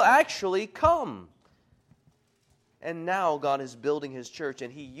will actually come. And now God is building his church,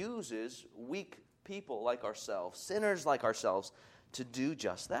 and he uses weak people like ourselves, sinners like ourselves, to do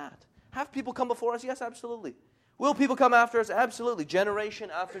just that. Have people come before us? Yes, absolutely. Will people come after us? Absolutely.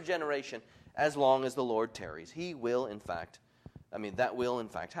 Generation after generation, as long as the Lord tarries. He will, in fact, that will, in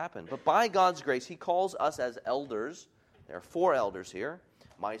fact, happen. But by God's grace, he calls us as elders. There are 4 elders here.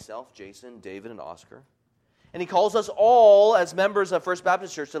 Myself, Jason, David, and Oscar. And he calls us all as members of First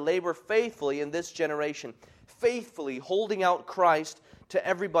Baptist Church to labor faithfully in this generation, faithfully holding out Christ to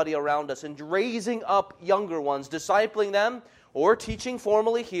everybody around us and raising up younger ones, discipling them or teaching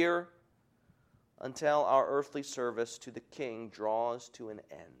formally here until our earthly service to the King draws to an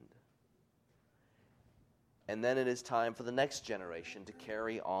end. And then it is time for the next generation to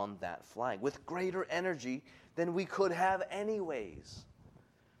carry on that flag with greater energy than we could have anyways.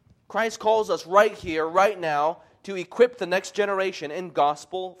 Christ calls us right here, right now, to equip the next generation in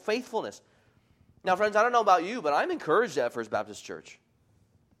gospel faithfulness. Now, friends, I don't know about you, but I'm encouraged at First Baptist Church.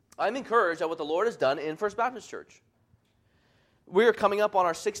 I'm encouraged at what the Lord has done in First Baptist Church. We are coming up on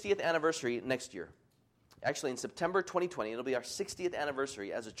our 60th anniversary next year. Actually, in September 2020, it'll be our 60th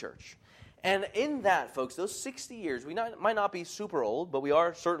anniversary as a church. And in that, folks, those 60 years, we might not be super old, but we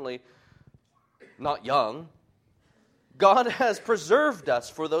are certainly not young. God has preserved us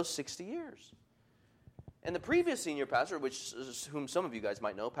for those 60 years. And the previous senior pastor, whom some of you guys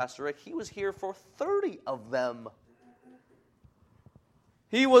might know, Pastor Rick, he was here for 30 of them.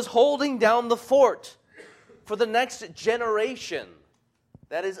 He was holding down the fort for the next generation,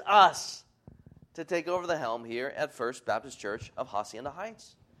 that is us, to take over the helm here at First Baptist Church of Hacienda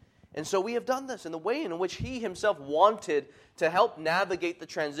Heights. And so we have done this in the way in which he himself wanted to help navigate the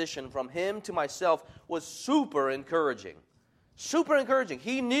transition from him to myself was super encouraging. Super encouraging.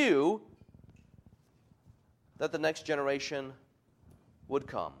 He knew that the next generation would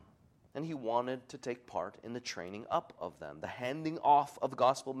come, and he wanted to take part in the training up of them, the handing off of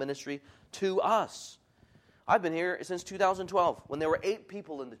gospel ministry to us. I've been here since 2012, when there were 8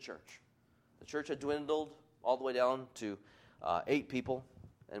 people in the church. The church had dwindled all the way down to 8 people.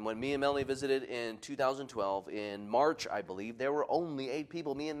 And when me and Melanie visited in 2012, in March, I believe, there were only 8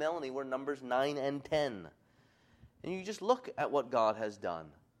 people. Me and Melanie were numbers 9 and 10. And you just look at what God has done.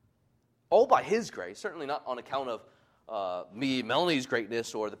 All by his grace, certainly not on account of me, Melanie's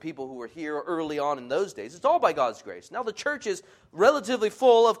greatness, or the people who were here early on in those days. It's all by God's grace. Now the church is relatively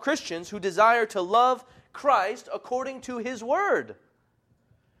full of Christians who desire to love Christ according to his word.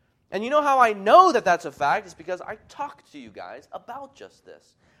 And you know how I know that that's a fact? It's because I talk to you guys about just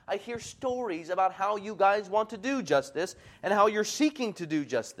this. I hear stories about how you guys want to do just this and how you're seeking to do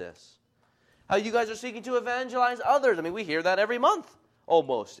just this. How you guys are seeking to evangelize others. I mean, we hear that every month,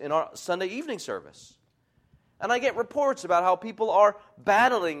 almost, in our Sunday evening service. And I get reports about how people are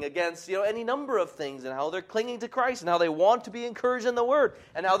battling against, any number of things and how they're clinging to Christ and how they want to be encouraged in the Word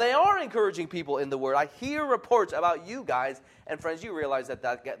and how they are encouraging people in the Word. I hear reports about you guys, and friends, you realize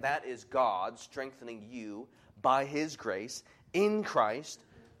that is God strengthening you by his grace in Christ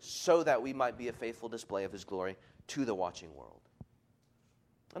so that we might be a faithful display of his glory to the watching world.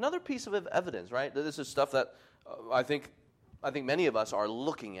 Another piece of evidence, right? This is stuff that I think many of us are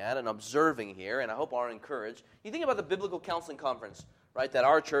looking at and observing here, and I hope are encouraged. You think about the Biblical Counseling Conference, right, that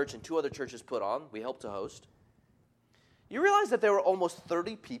our church and 2 other churches put on. We helped to host. You realize that there were almost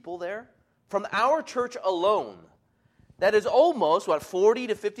 30 people there from our church alone. That is almost, 40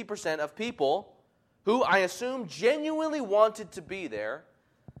 to 50% of people who I assume genuinely wanted to be there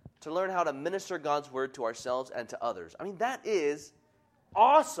to learn how to minister God's word to ourselves and to others. I mean, that is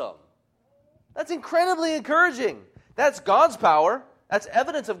awesome. That's incredibly encouraging. That's God's power. That's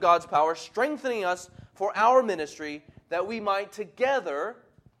evidence of God's power strengthening us for our ministry that we might together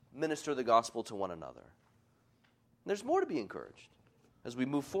minister the gospel to one another. There's more to be encouraged as we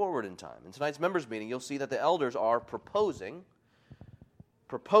move forward in time. In tonight's members' meeting, you'll see that the elders are proposing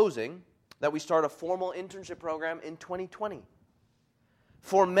that we start a formal internship program in 2020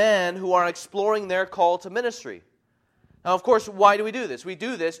 for men who are exploring their call to ministry. Now, of course, why do we do this? We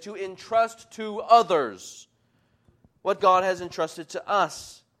do this to entrust to others what God has entrusted to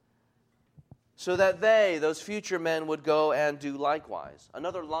us, so that those future men, would go and do likewise.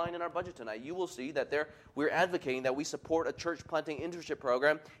 Another line in our budget tonight, you will see that we're advocating that we support a church planting internship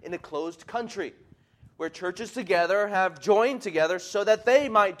program in a closed country, where churches together have joined together so that they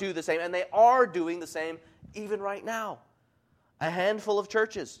might do the same, and they are doing the same even right now. A handful of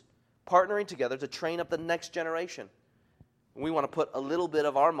churches partnering together to train up the next generation. We want to put a little bit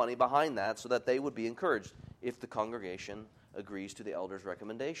of our money behind that so that they would be encouraged if the congregation agrees to the elder's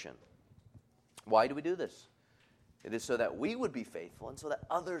recommendation. Why do we do this? It is so that we would be faithful, and so that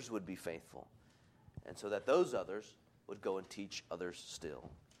others would be faithful, and so that those others would go and teach others still.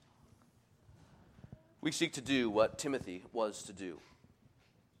 We seek to do what Timothy was to do.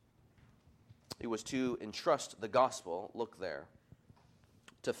 He was to entrust the gospel, look there,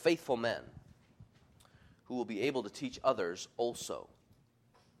 to faithful men who will be able to teach others also.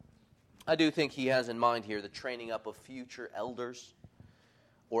 I do think he has in mind here the training up of future elders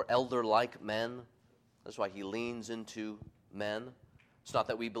or elder-like men. That's why he leans into men. It's not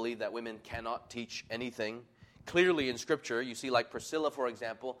that we believe that women cannot teach anything. Clearly in Scripture, you see like Priscilla, for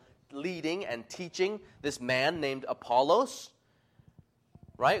example, leading and teaching this man named Apollos.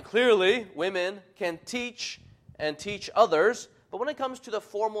 Right? Clearly, women can teach and teach others, but when it comes to the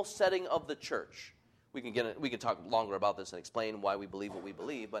formal setting of the church, we can talk longer about this and explain why we believe what we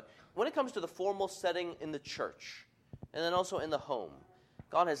believe, but when it comes to the formal setting in the church, and then also in the home,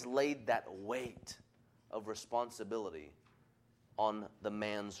 God has laid that weight of responsibility on the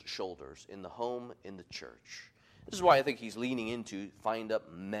man's shoulders, in the home, in the church. This is why I think he's leaning into find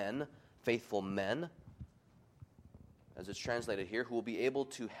up men, faithful men, as it's translated here, who will be able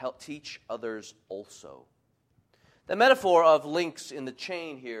to help teach others also. The metaphor of links in the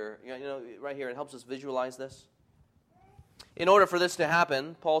chain here, right here, it helps us visualize this. In order for this to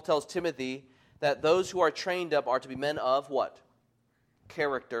happen, Paul tells Timothy that those who are trained up are to be men of what?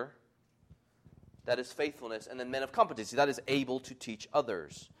 Character. That is faithfulness. And then men of competency. That is able to teach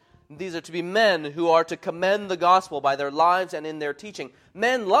others. These are to be men who are to commend the gospel by their lives and in their teaching.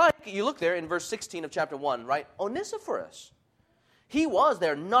 Men like, you look there in verse 16 of chapter 1, right? Onesiphorus. He was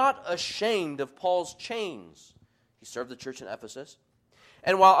there not ashamed of Paul's chains. He served the church in Ephesus.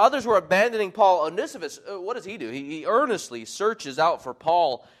 And while others were abandoning Paul, Onesiphorus, what does he do? He earnestly searches out for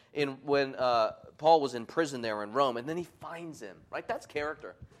Paul when Paul was in prison there in Rome, and then he finds him, right? That's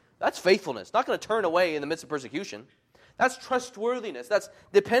character. That's faithfulness. Not going to turn away in the midst of persecution. That's trustworthiness. That's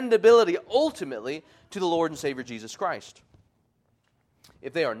dependability ultimately to the Lord and Savior Jesus Christ.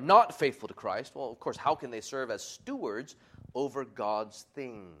 If they are not faithful to Christ, well, of course, how can they serve as stewards over God's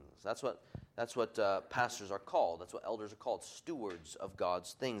things? That's what pastors are called. That's what elders are called, stewards of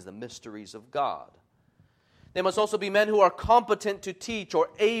God's things, the mysteries of God. They must also be men who are competent to teach or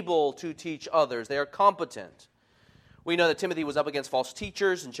able to teach others. They are competent. We know that Timothy was up against false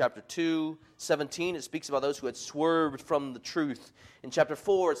teachers. In chapter 2:17, it speaks about those who had swerved from the truth. In chapter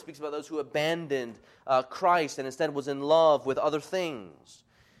 4, it speaks about those who abandoned Christ and instead was in love with other things.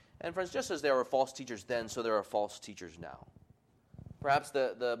 And friends, just as there were false teachers then, so there are false teachers now. Perhaps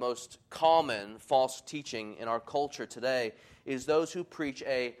the most common false teaching in our culture today is those who preach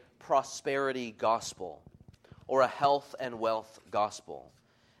a prosperity gospel or a health and wealth gospel.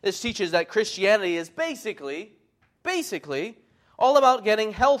 This teaches that Christianity is basically all about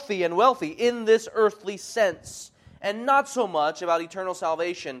getting healthy and wealthy in this earthly sense, and not so much about eternal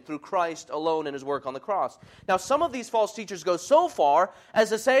salvation through Christ alone and His work on the cross. Now, some of these false teachers go so far as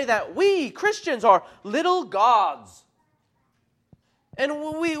to say that we, Christians, are little gods.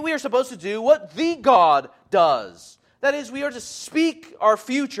 And we are supposed to do what the God does. That is, we are to speak our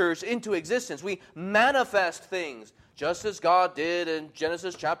futures into existence. We manifest things. Just as God did in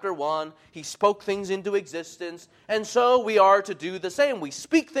Genesis chapter 1, He spoke things into existence, and so we are to do the same. We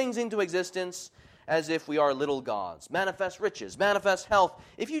speak things into existence as if we are little gods. Manifest riches, manifest health.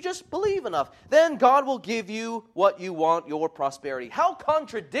 If you just believe enough, then God will give you what you want, your prosperity. How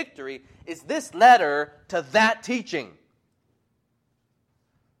contradictory is this letter to that teaching?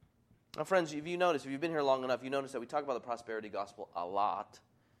 Now, friends, if you've been here long enough, you notice that we talk about the prosperity gospel a lot.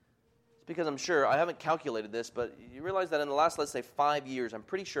 It's because I'm sure, I haven't calculated this, but you realize that in the last, let's say, 5 years, I'm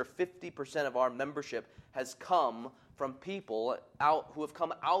pretty sure 50% of our membership has come from people who have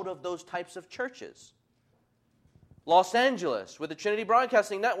come out of those types of churches. Los Angeles, with the Trinity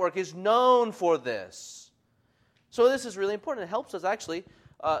Broadcasting Network, is known for this. So this is really important. It helps us actually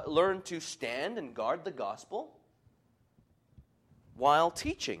learn to stand and guard the gospel while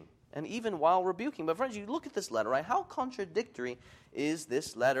teaching and even while rebuking. But friends, you look at this letter, right? How contradictory is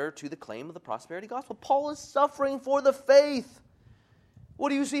this letter to the claim of the prosperity gospel? Paul is suffering for the faith. What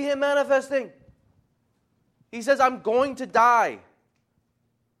do you see him manifesting? He says, I'm going to die.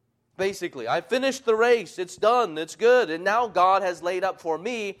 Basically, I finished the race. It's done. It's good. And now God has laid up for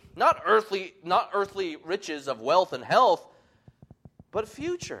me not earthly riches of wealth and health, but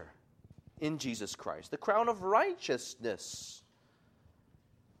future in Jesus Christ, the crown of righteousness.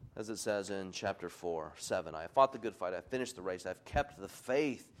 As it says in chapter 4:7, I have fought the good fight, I have finished the race, I have kept the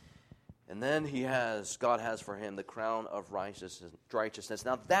faith. And then God has for him the crown of righteousness.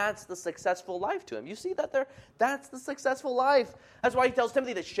 Now that's the successful life to him. You see that there? That's the successful life. That's why he tells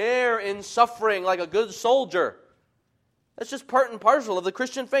Timothy to share in suffering like a good soldier. That's just part and parcel of the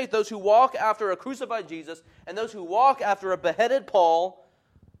Christian faith. Those who walk after a crucified Jesus, and those who walk after a beheaded Paul,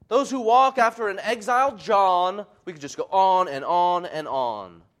 those who walk after an exiled John, we could just go on and on and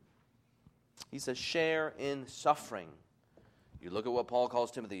on. He says, share in suffering. You look at what Paul calls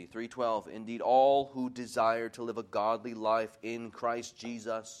Timothy, 3:12. Indeed, all who desire to live a godly life in Christ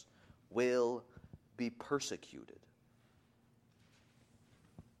Jesus will be persecuted.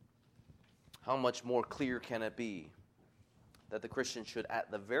 How much more clear can it be that the Christian should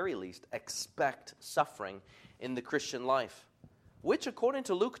at the very least expect suffering in the Christian life, which according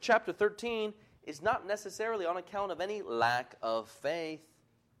to Luke chapter 13 is not necessarily on account of any lack of faith.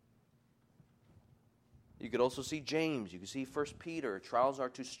 You could also see James. You could see 1 Peter. Trials are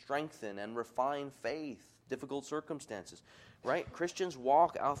to strengthen and refine faith. Difficult circumstances. Right? Christians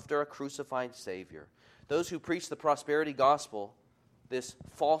walk after a crucified Savior. Those who preach the prosperity gospel, this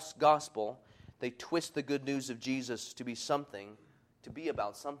false gospel, they twist the good news of Jesus to be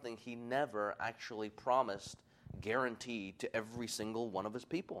about something he never actually promised, guaranteed to every single one of his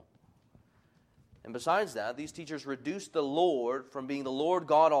people. And besides that, these teachers reduce the Lord from being the Lord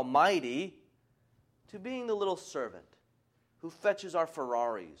God Almighty to being the little servant who fetches our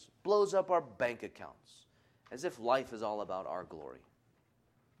Ferraris, blows up our bank accounts, as if life is all about our glory.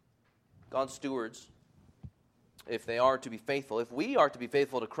 God's stewards, if we are to be faithful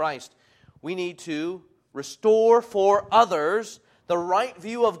to Christ, we need to restore for others the right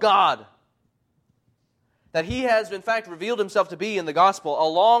view of God that He has, in fact, revealed Himself to be in the gospel,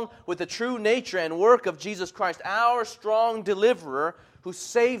 along with the true nature and work of Jesus Christ, our strong deliverer, who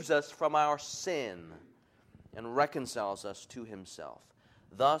saves us from our sin and reconciles us to Himself.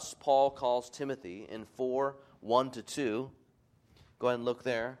 Thus, Paul calls Timothy in 4:1-2. Go ahead and look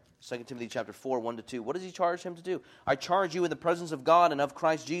there. 2 Timothy chapter 4:1-2. What does he charge him to do? I charge you in the presence of God and of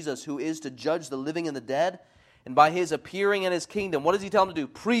Christ Jesus, who is to judge the living and the dead, and by His appearing in His kingdom. What does he tell him to do?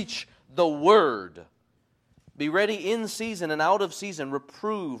 Preach the word. Be ready in season and out of season.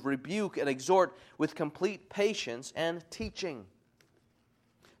 Reprove, rebuke, and exhort with complete patience and teaching.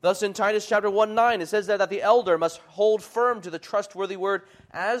 Thus in Titus chapter 1:9, it says that the elder must hold firm to the trustworthy word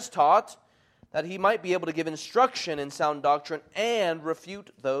as taught, that he might be able to give instruction in sound doctrine and refute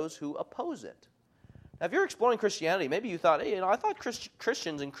those who oppose it. Now, if you're exploring Christianity, maybe you thought, hey, I thought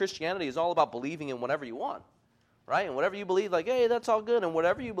Christians and Christianity is all about believing in whatever you want, right? And whatever you believe, like, hey, that's all good, and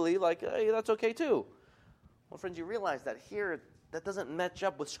whatever you believe, like, hey, that's okay too. Well, friends, you realize that here, that doesn't match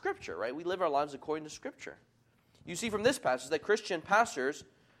up with Scripture, right? We live our lives according to Scripture. You see from this passage that Christian pastors,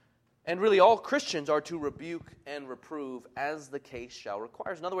 and really all Christians, are to rebuke and reprove as the case shall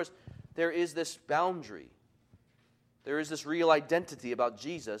require. In other words, there is this boundary. There is this real identity about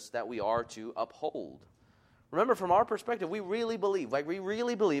Jesus that we are to uphold. Remember, from our perspective, we really believe,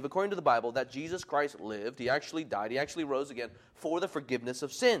 according to the Bible, that Jesus Christ lived, He actually died, He actually rose again for the forgiveness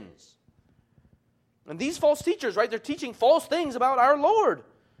of sins. And these false teachers, right, they're teaching false things about our Lord.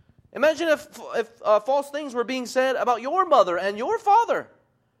 Imagine if false things were being said about your mother and your father.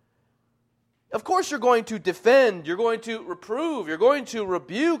 Of course you're going to defend, you're going to reprove, you're going to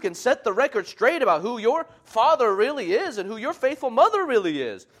rebuke and set the record straight about who your father really is and who your faithful mother really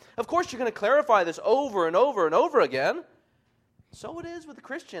is. Of course you're going to clarify this over and over and over again. So it is with the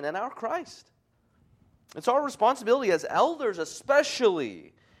Christian and our Christ. It's our responsibility as elders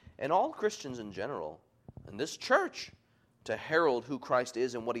especially, and all Christians in general, and this church, to herald who Christ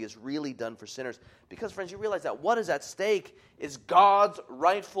is and what He has really done for sinners. Because, friends, you realize that what is at stake is God's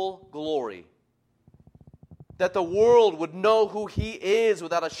rightful glory. That the world would know who He is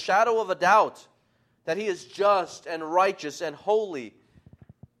without a shadow of a doubt. That He is just and righteous and holy.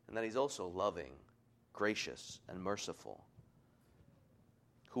 And that He's also loving, gracious, and merciful.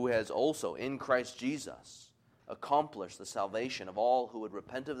 Who has also, in Christ Jesus, accomplished the salvation of all who would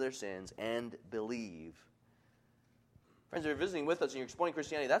repent of their sins and believe. Friends, if you're visiting with us and you're exploring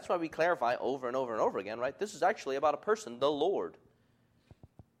Christianity, that's why we clarify over and over and over again, right? This is actually about a person, the Lord.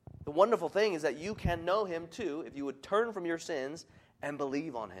 The wonderful thing is that you can know Him too if you would turn from your sins and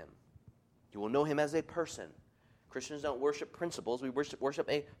believe on Him. You will know Him as a person. Christians don't worship principles, we worship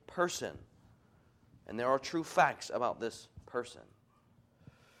a person. And there are true facts about this person.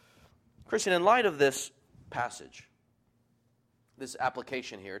 Christian, in light of this passage, this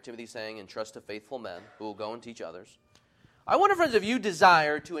application here, Timothy saying, entrust to faithful men who will go and teach others. I wonder, friends, if you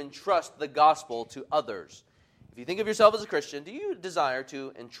desire to entrust the gospel to others. If you think of yourself as a Christian, do you desire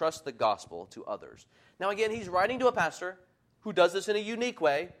to entrust the gospel to others? Now again, he's writing to a pastor who does this in a unique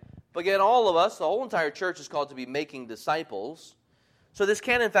way, But again, all of us, the whole entire church is called to be making disciples. So this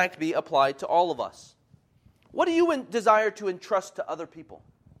can, in fact, be applied to all of us. What do you desire to entrust to other people?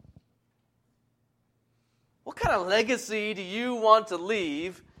 What kind of legacy do you want to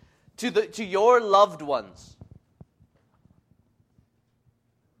leave to your loved ones?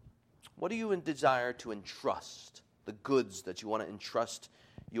 What do you desire to entrust, the goods that you want to entrust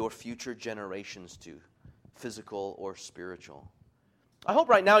your future generations to, physical or spiritual? I hope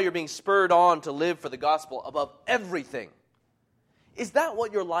right now you're being spurred on to live for the gospel above everything. Is that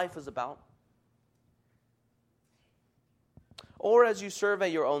what your life is about? Or as you survey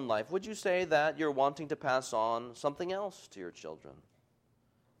your own life, would you say that you're wanting to pass on something else to your children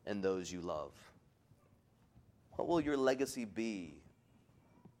and those you love? What will your legacy be?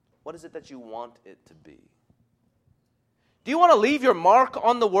 What is it that you want it to be? Do you want to leave your mark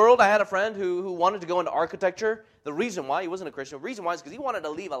on the world? I had a friend who wanted to go into architecture. The reason why, he wasn't a Christian, the reason why is because he wanted to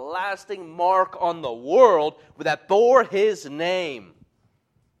leave a lasting mark on the world that bore his name.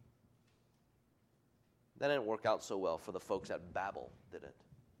 That didn't work out so well for the folks at Babel, did it?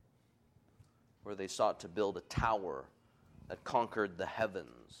 Where they sought to build a tower that conquered the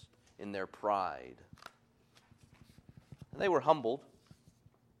heavens in their pride. And they were humbled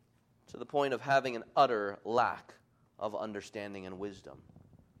to the point of having an utter lack of understanding and wisdom.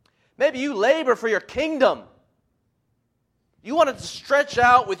 Maybe you labor for your kingdom. You wanted to stretch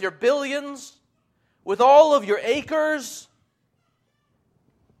out with your billions, with all of your acres,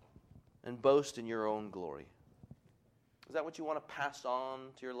 and boast in your own glory. Is that what you want to pass on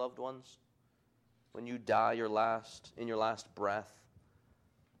to your loved ones when you die in your last breath?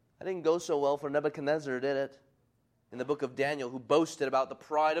 That didn't go so well for Nebuchadnezzar, did it? In the book of Daniel, who boasted about the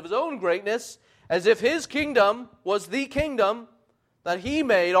pride of his own greatness, as if his kingdom was the kingdom that he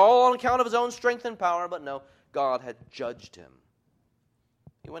made, all on account of his own strength and power. But no, God had judged him.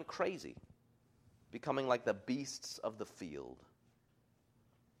 He went crazy, becoming like the beasts of the field.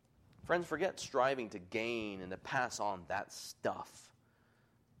 Friends, forget striving to gain and to pass on that stuff.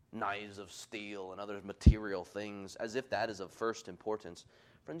 Knives of steel and other material things, as if that is of first importance.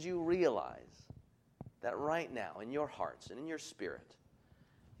 Friends, you realize that right now, in your hearts and in your spirit,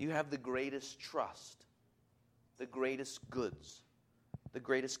 you have the greatest trust, the greatest goods, the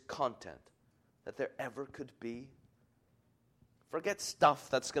greatest content that there ever could be. Forget stuff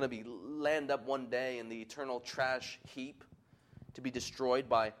that's going to land up one day in the eternal trash heap to be destroyed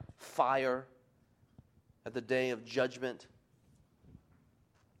by fire at the day of judgment.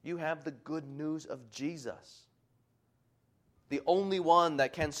 You have the good news of Jesus, the only one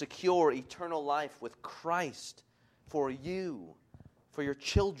that can secure eternal life with Christ for you, for your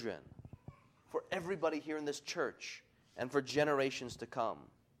children, for everybody here in this church, and for generations to come.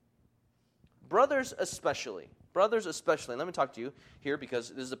 Brothers especially, let me talk to you here because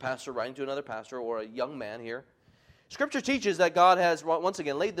this is a pastor writing to another pastor or a young man here. Scripture teaches that God has, once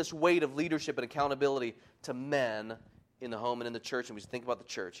again, laid this weight of leadership and accountability to men in the home and in the church, and we think about the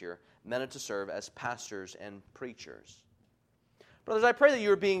church here. Men are to serve as pastors and preachers. Brothers, I pray that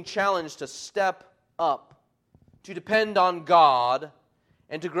you are being challenged to step up, to depend on God,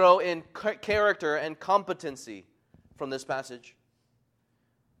 and to grow in character and competency from this passage.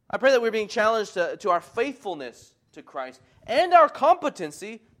 I pray that we're being challenged to our faithfulness to Christ and our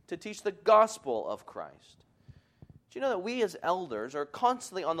competency to teach the gospel of Christ. Do you know that we as elders are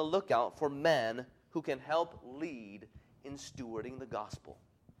constantly on the lookout for men who can help lead in stewarding the gospel?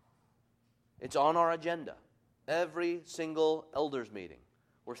 It's on our agenda. Every single elders meeting,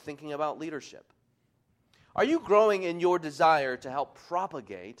 we're thinking about leadership. Are you growing in your desire to help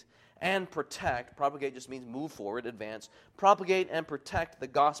propagate and protect? Propagate just means move forward, advance. Propagate and protect the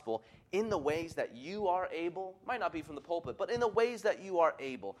gospel in the ways that you are able. Might not be from the pulpit, but in the ways that you are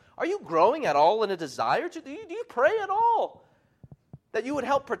able. Are you growing at all in a desire to? Do you pray at all that you would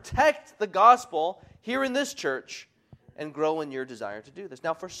help protect the gospel here in this church and grow in your desire to do this?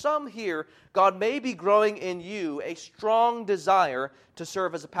 Now, for some here, God may be growing in you a strong desire to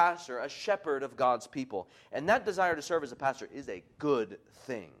serve as a pastor, a shepherd of God's people. And that desire to serve as a pastor is a good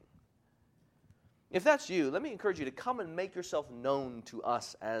thing. If that's you, let me encourage you to come and make yourself known to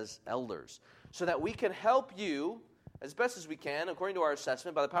us as elders so that we can help you as best as we can, according to our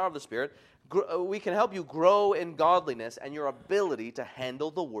assessment, by the power of the Spirit. We can help you grow in godliness and your ability to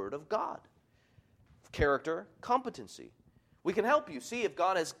handle the Word of God. Character, competency. We can help you see if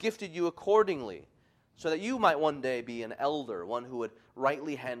God has gifted you accordingly so that you might one day be an elder, one who would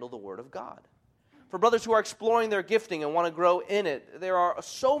rightly handle the Word of God. For brothers who are exploring their gifting and want to grow in it, there are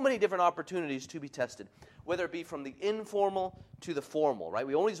so many different opportunities to be tested, whether it be from the informal to the formal, right?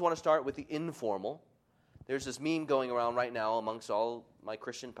 We always want to start with the informal. There's this meme going around right now amongst all my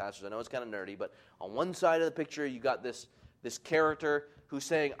Christian pastors. I know it's kind of nerdy, but on one side of the picture, you got this character who's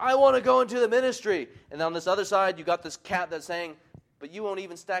saying, I want to go into the ministry. And on this other side, you got this cat that's saying, but you won't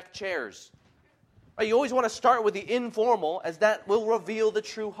even stack chairs. Right? You always want to start with the informal, as that will reveal the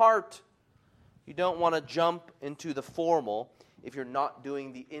true heart. You don't want to jump into the formal if you're not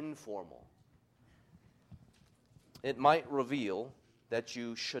doing the informal. It might reveal that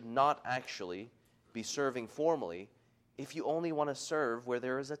you should not actually be serving formally if you only want to serve where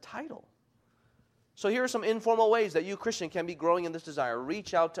there is a title. So here are some informal ways that you, Christian, can be growing in this desire.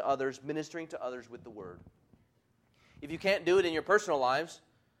 Reach out to others, ministering to others with the Word. If you can't do it in your personal lives,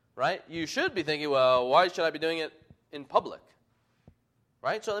 right, you should be thinking, well, why should I be doing it in public?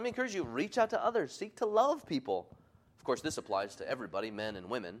 Right? So let me encourage you, reach out to others. Seek to love people. Of course, this applies to everybody, men and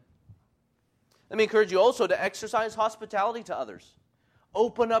women. Let me encourage you also to exercise hospitality to others.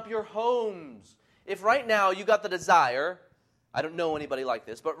 Open up your homes. If right now you got the desire, I don't know anybody like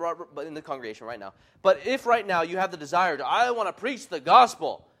this, but in the congregation right now, but if right now you have the desire to, I want to preach the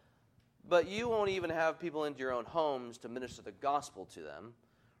gospel, but you won't even have people into your own homes to minister the gospel to them,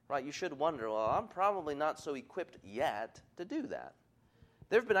 right? You should wonder, well, I'm probably not so equipped yet to do that.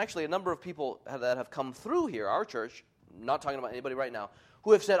 There have been actually a number of people that have come through here, our church, not talking about anybody right now,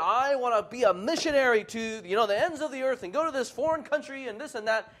 who have said, I want to be a missionary to, the ends of the earth and go to this foreign country and this and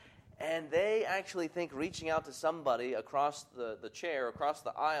that. And they actually think reaching out to somebody across the chair, across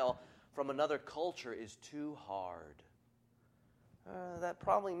the aisle from another culture is too hard. That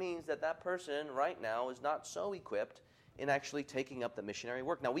probably means that person right now is not so equipped in actually taking up the missionary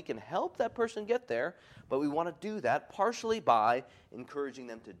work. Now, we can help that person get there, but we want to do that partially by encouraging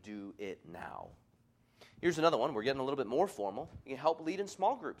them to do it now. Here's another one. We're getting a little bit more formal. You can help lead in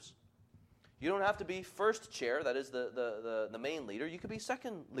small groups. You don't have to be first chair, that is the main leader. You could be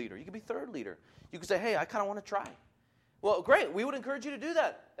second leader. You could be third leader. You could say, hey, I kind of want to try. Well, great. We would encourage you to do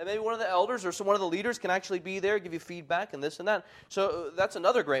that. And maybe one of the elders or one of the leaders can actually be there, give you feedback and this and that. So that's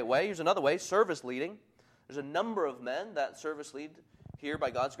another great way. Here's another way, service leading. There's a number of men that service lead here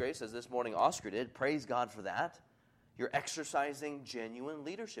by God's grace, as this morning Oscar did. Praise God for that. You're exercising genuine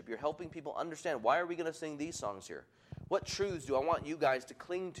leadership. You're helping people understand, why are we going to sing these songs here? What truths do I want you guys to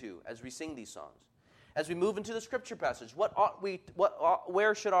cling to as we sing these songs? As we move into the scripture passage,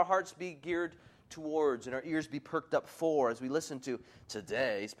 where should our hearts be geared towards and our ears be perked up for as we listen to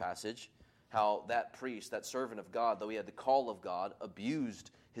today's passage, how that priest, that servant of God, though he had the call of God,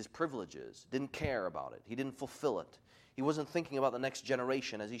 abused his privileges, didn't care about it. He didn't fulfill it. He wasn't thinking about the next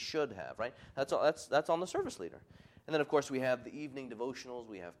generation as he should have, right? That's on the service leader. And then, of course, we have the evening devotionals.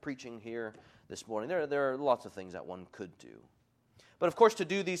 We have preaching here this morning. There are lots of things that one could do. But, of course, to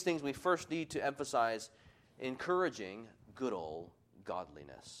do these things, we first need to emphasize encouraging good old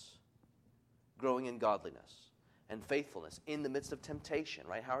godliness. Growing in godliness and faithfulness in the midst of temptation,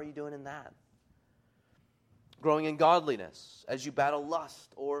 right? How are you doing in that? Growing in godliness as you battle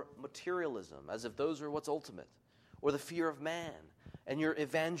lust or materialism, as if those are what's ultimate, or the fear of man and your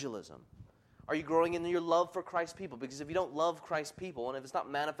evangelism. Are you growing in your love for Christ's people? Because if you don't love Christ's people, and if it's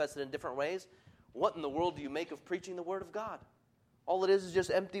not manifested in different ways, what in the world do you make of preaching the Word of God? All it is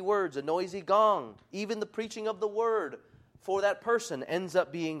just empty words, a noisy gong. Even the preaching of the Word for that person ends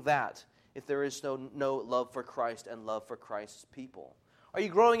up being that, if there is no love for Christ and love for Christ's people. Are you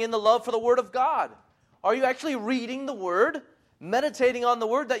growing in the love for the Word of God? Are you actually reading the Word, meditating on the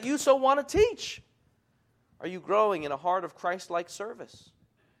Word that you so want to teach? Are you growing in a heart of Christ-like service?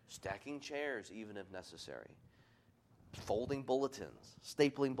 Stacking chairs, even if necessary. Folding bulletins,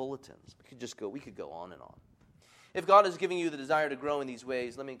 stapling bulletins. We could go on and on. If God is giving you the desire to grow in these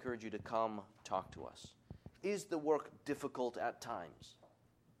ways, let me encourage you to come talk to us. Is the work difficult at times?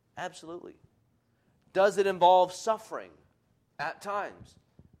 Absolutely. Does it involve suffering at times?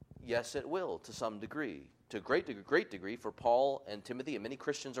 Yes, it will, to some degree. To a great degree for Paul and Timothy and many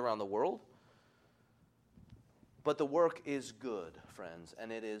Christians around the world. But the work is good, friends,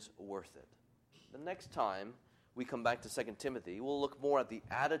 and it is worth it. The next time we come back to 2 Timothy, we'll look more at the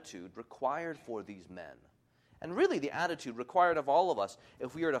attitude required for these men. And really the attitude required of all of us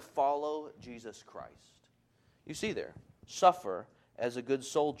if we are to follow Jesus Christ. You see there, suffer as a good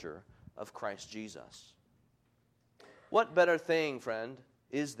soldier of Christ Jesus. What better thing, friend,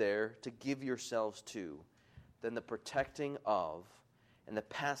 is there to give yourselves to than the protecting of and the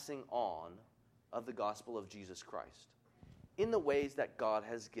passing on of the gospel of Jesus Christ in the ways that God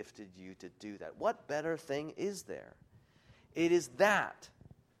has gifted you to do that? What better thing is there? It is that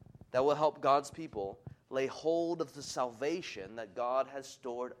will help God's people lay hold of the salvation that God has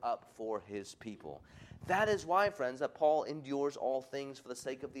stored up for His people. That is why, friends, that Paul endures all things for the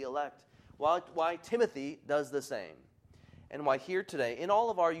sake of the elect. why Timothy does the same, and why here today, in all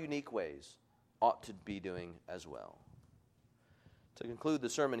of our unique ways, ought to be doing as well. To conclude the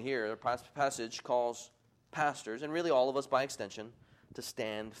sermon here, the passage calls pastors, and really all of us by extension, to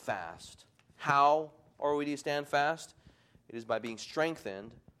stand fast. How are we to stand fast? It is by being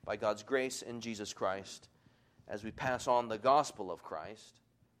strengthened by God's grace in Jesus Christ as we pass on the gospel of Christ.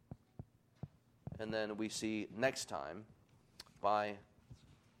 And then we see next time by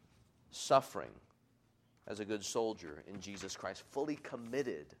suffering as a good soldier in Jesus Christ, fully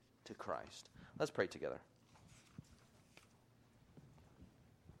committed to Christ. Let's pray together.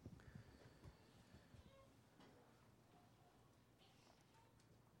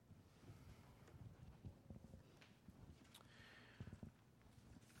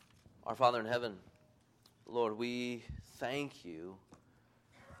 Our Father in heaven, Lord, we thank you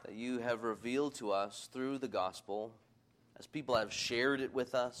that you have revealed to us through the gospel, as people have shared it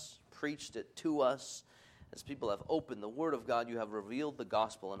with us, preached it to us, as people have opened the Word of God, you have revealed the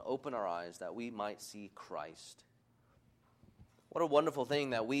gospel and opened our eyes that we might see Christ. What a wonderful thing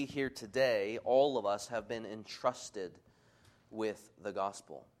that we here today, all of us, have been entrusted with the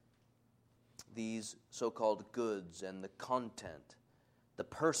gospel. These so-called goods and the content, the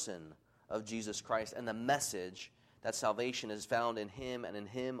person of Jesus Christ, and the message that salvation is found in Him and in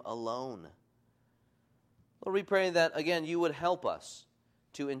Him alone. Lord, we pray that, again, you would help us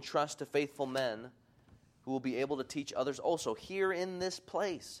to entrust to faithful men who will be able to teach others also here in this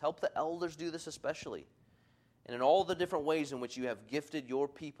place. Help the elders do this especially. And in all the different ways in which you have gifted your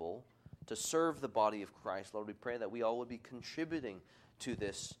people to serve the body of Christ, Lord, we pray that we all would be contributing to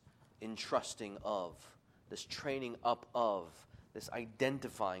this entrusting of, this training up of, this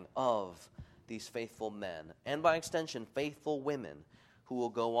identifying of these faithful men, and by extension, faithful women who will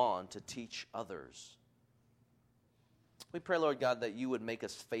go on to teach others. We pray, Lord God, that you would make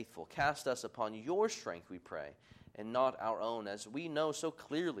us faithful. Cast us upon your strength, we pray, and not our own, as we know so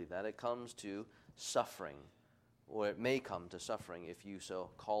clearly that it comes to suffering, or it may come to suffering if you so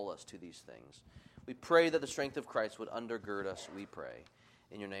call us to these things. We pray that the strength of Christ would undergird us, we pray.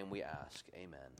 In your name we ask, amen.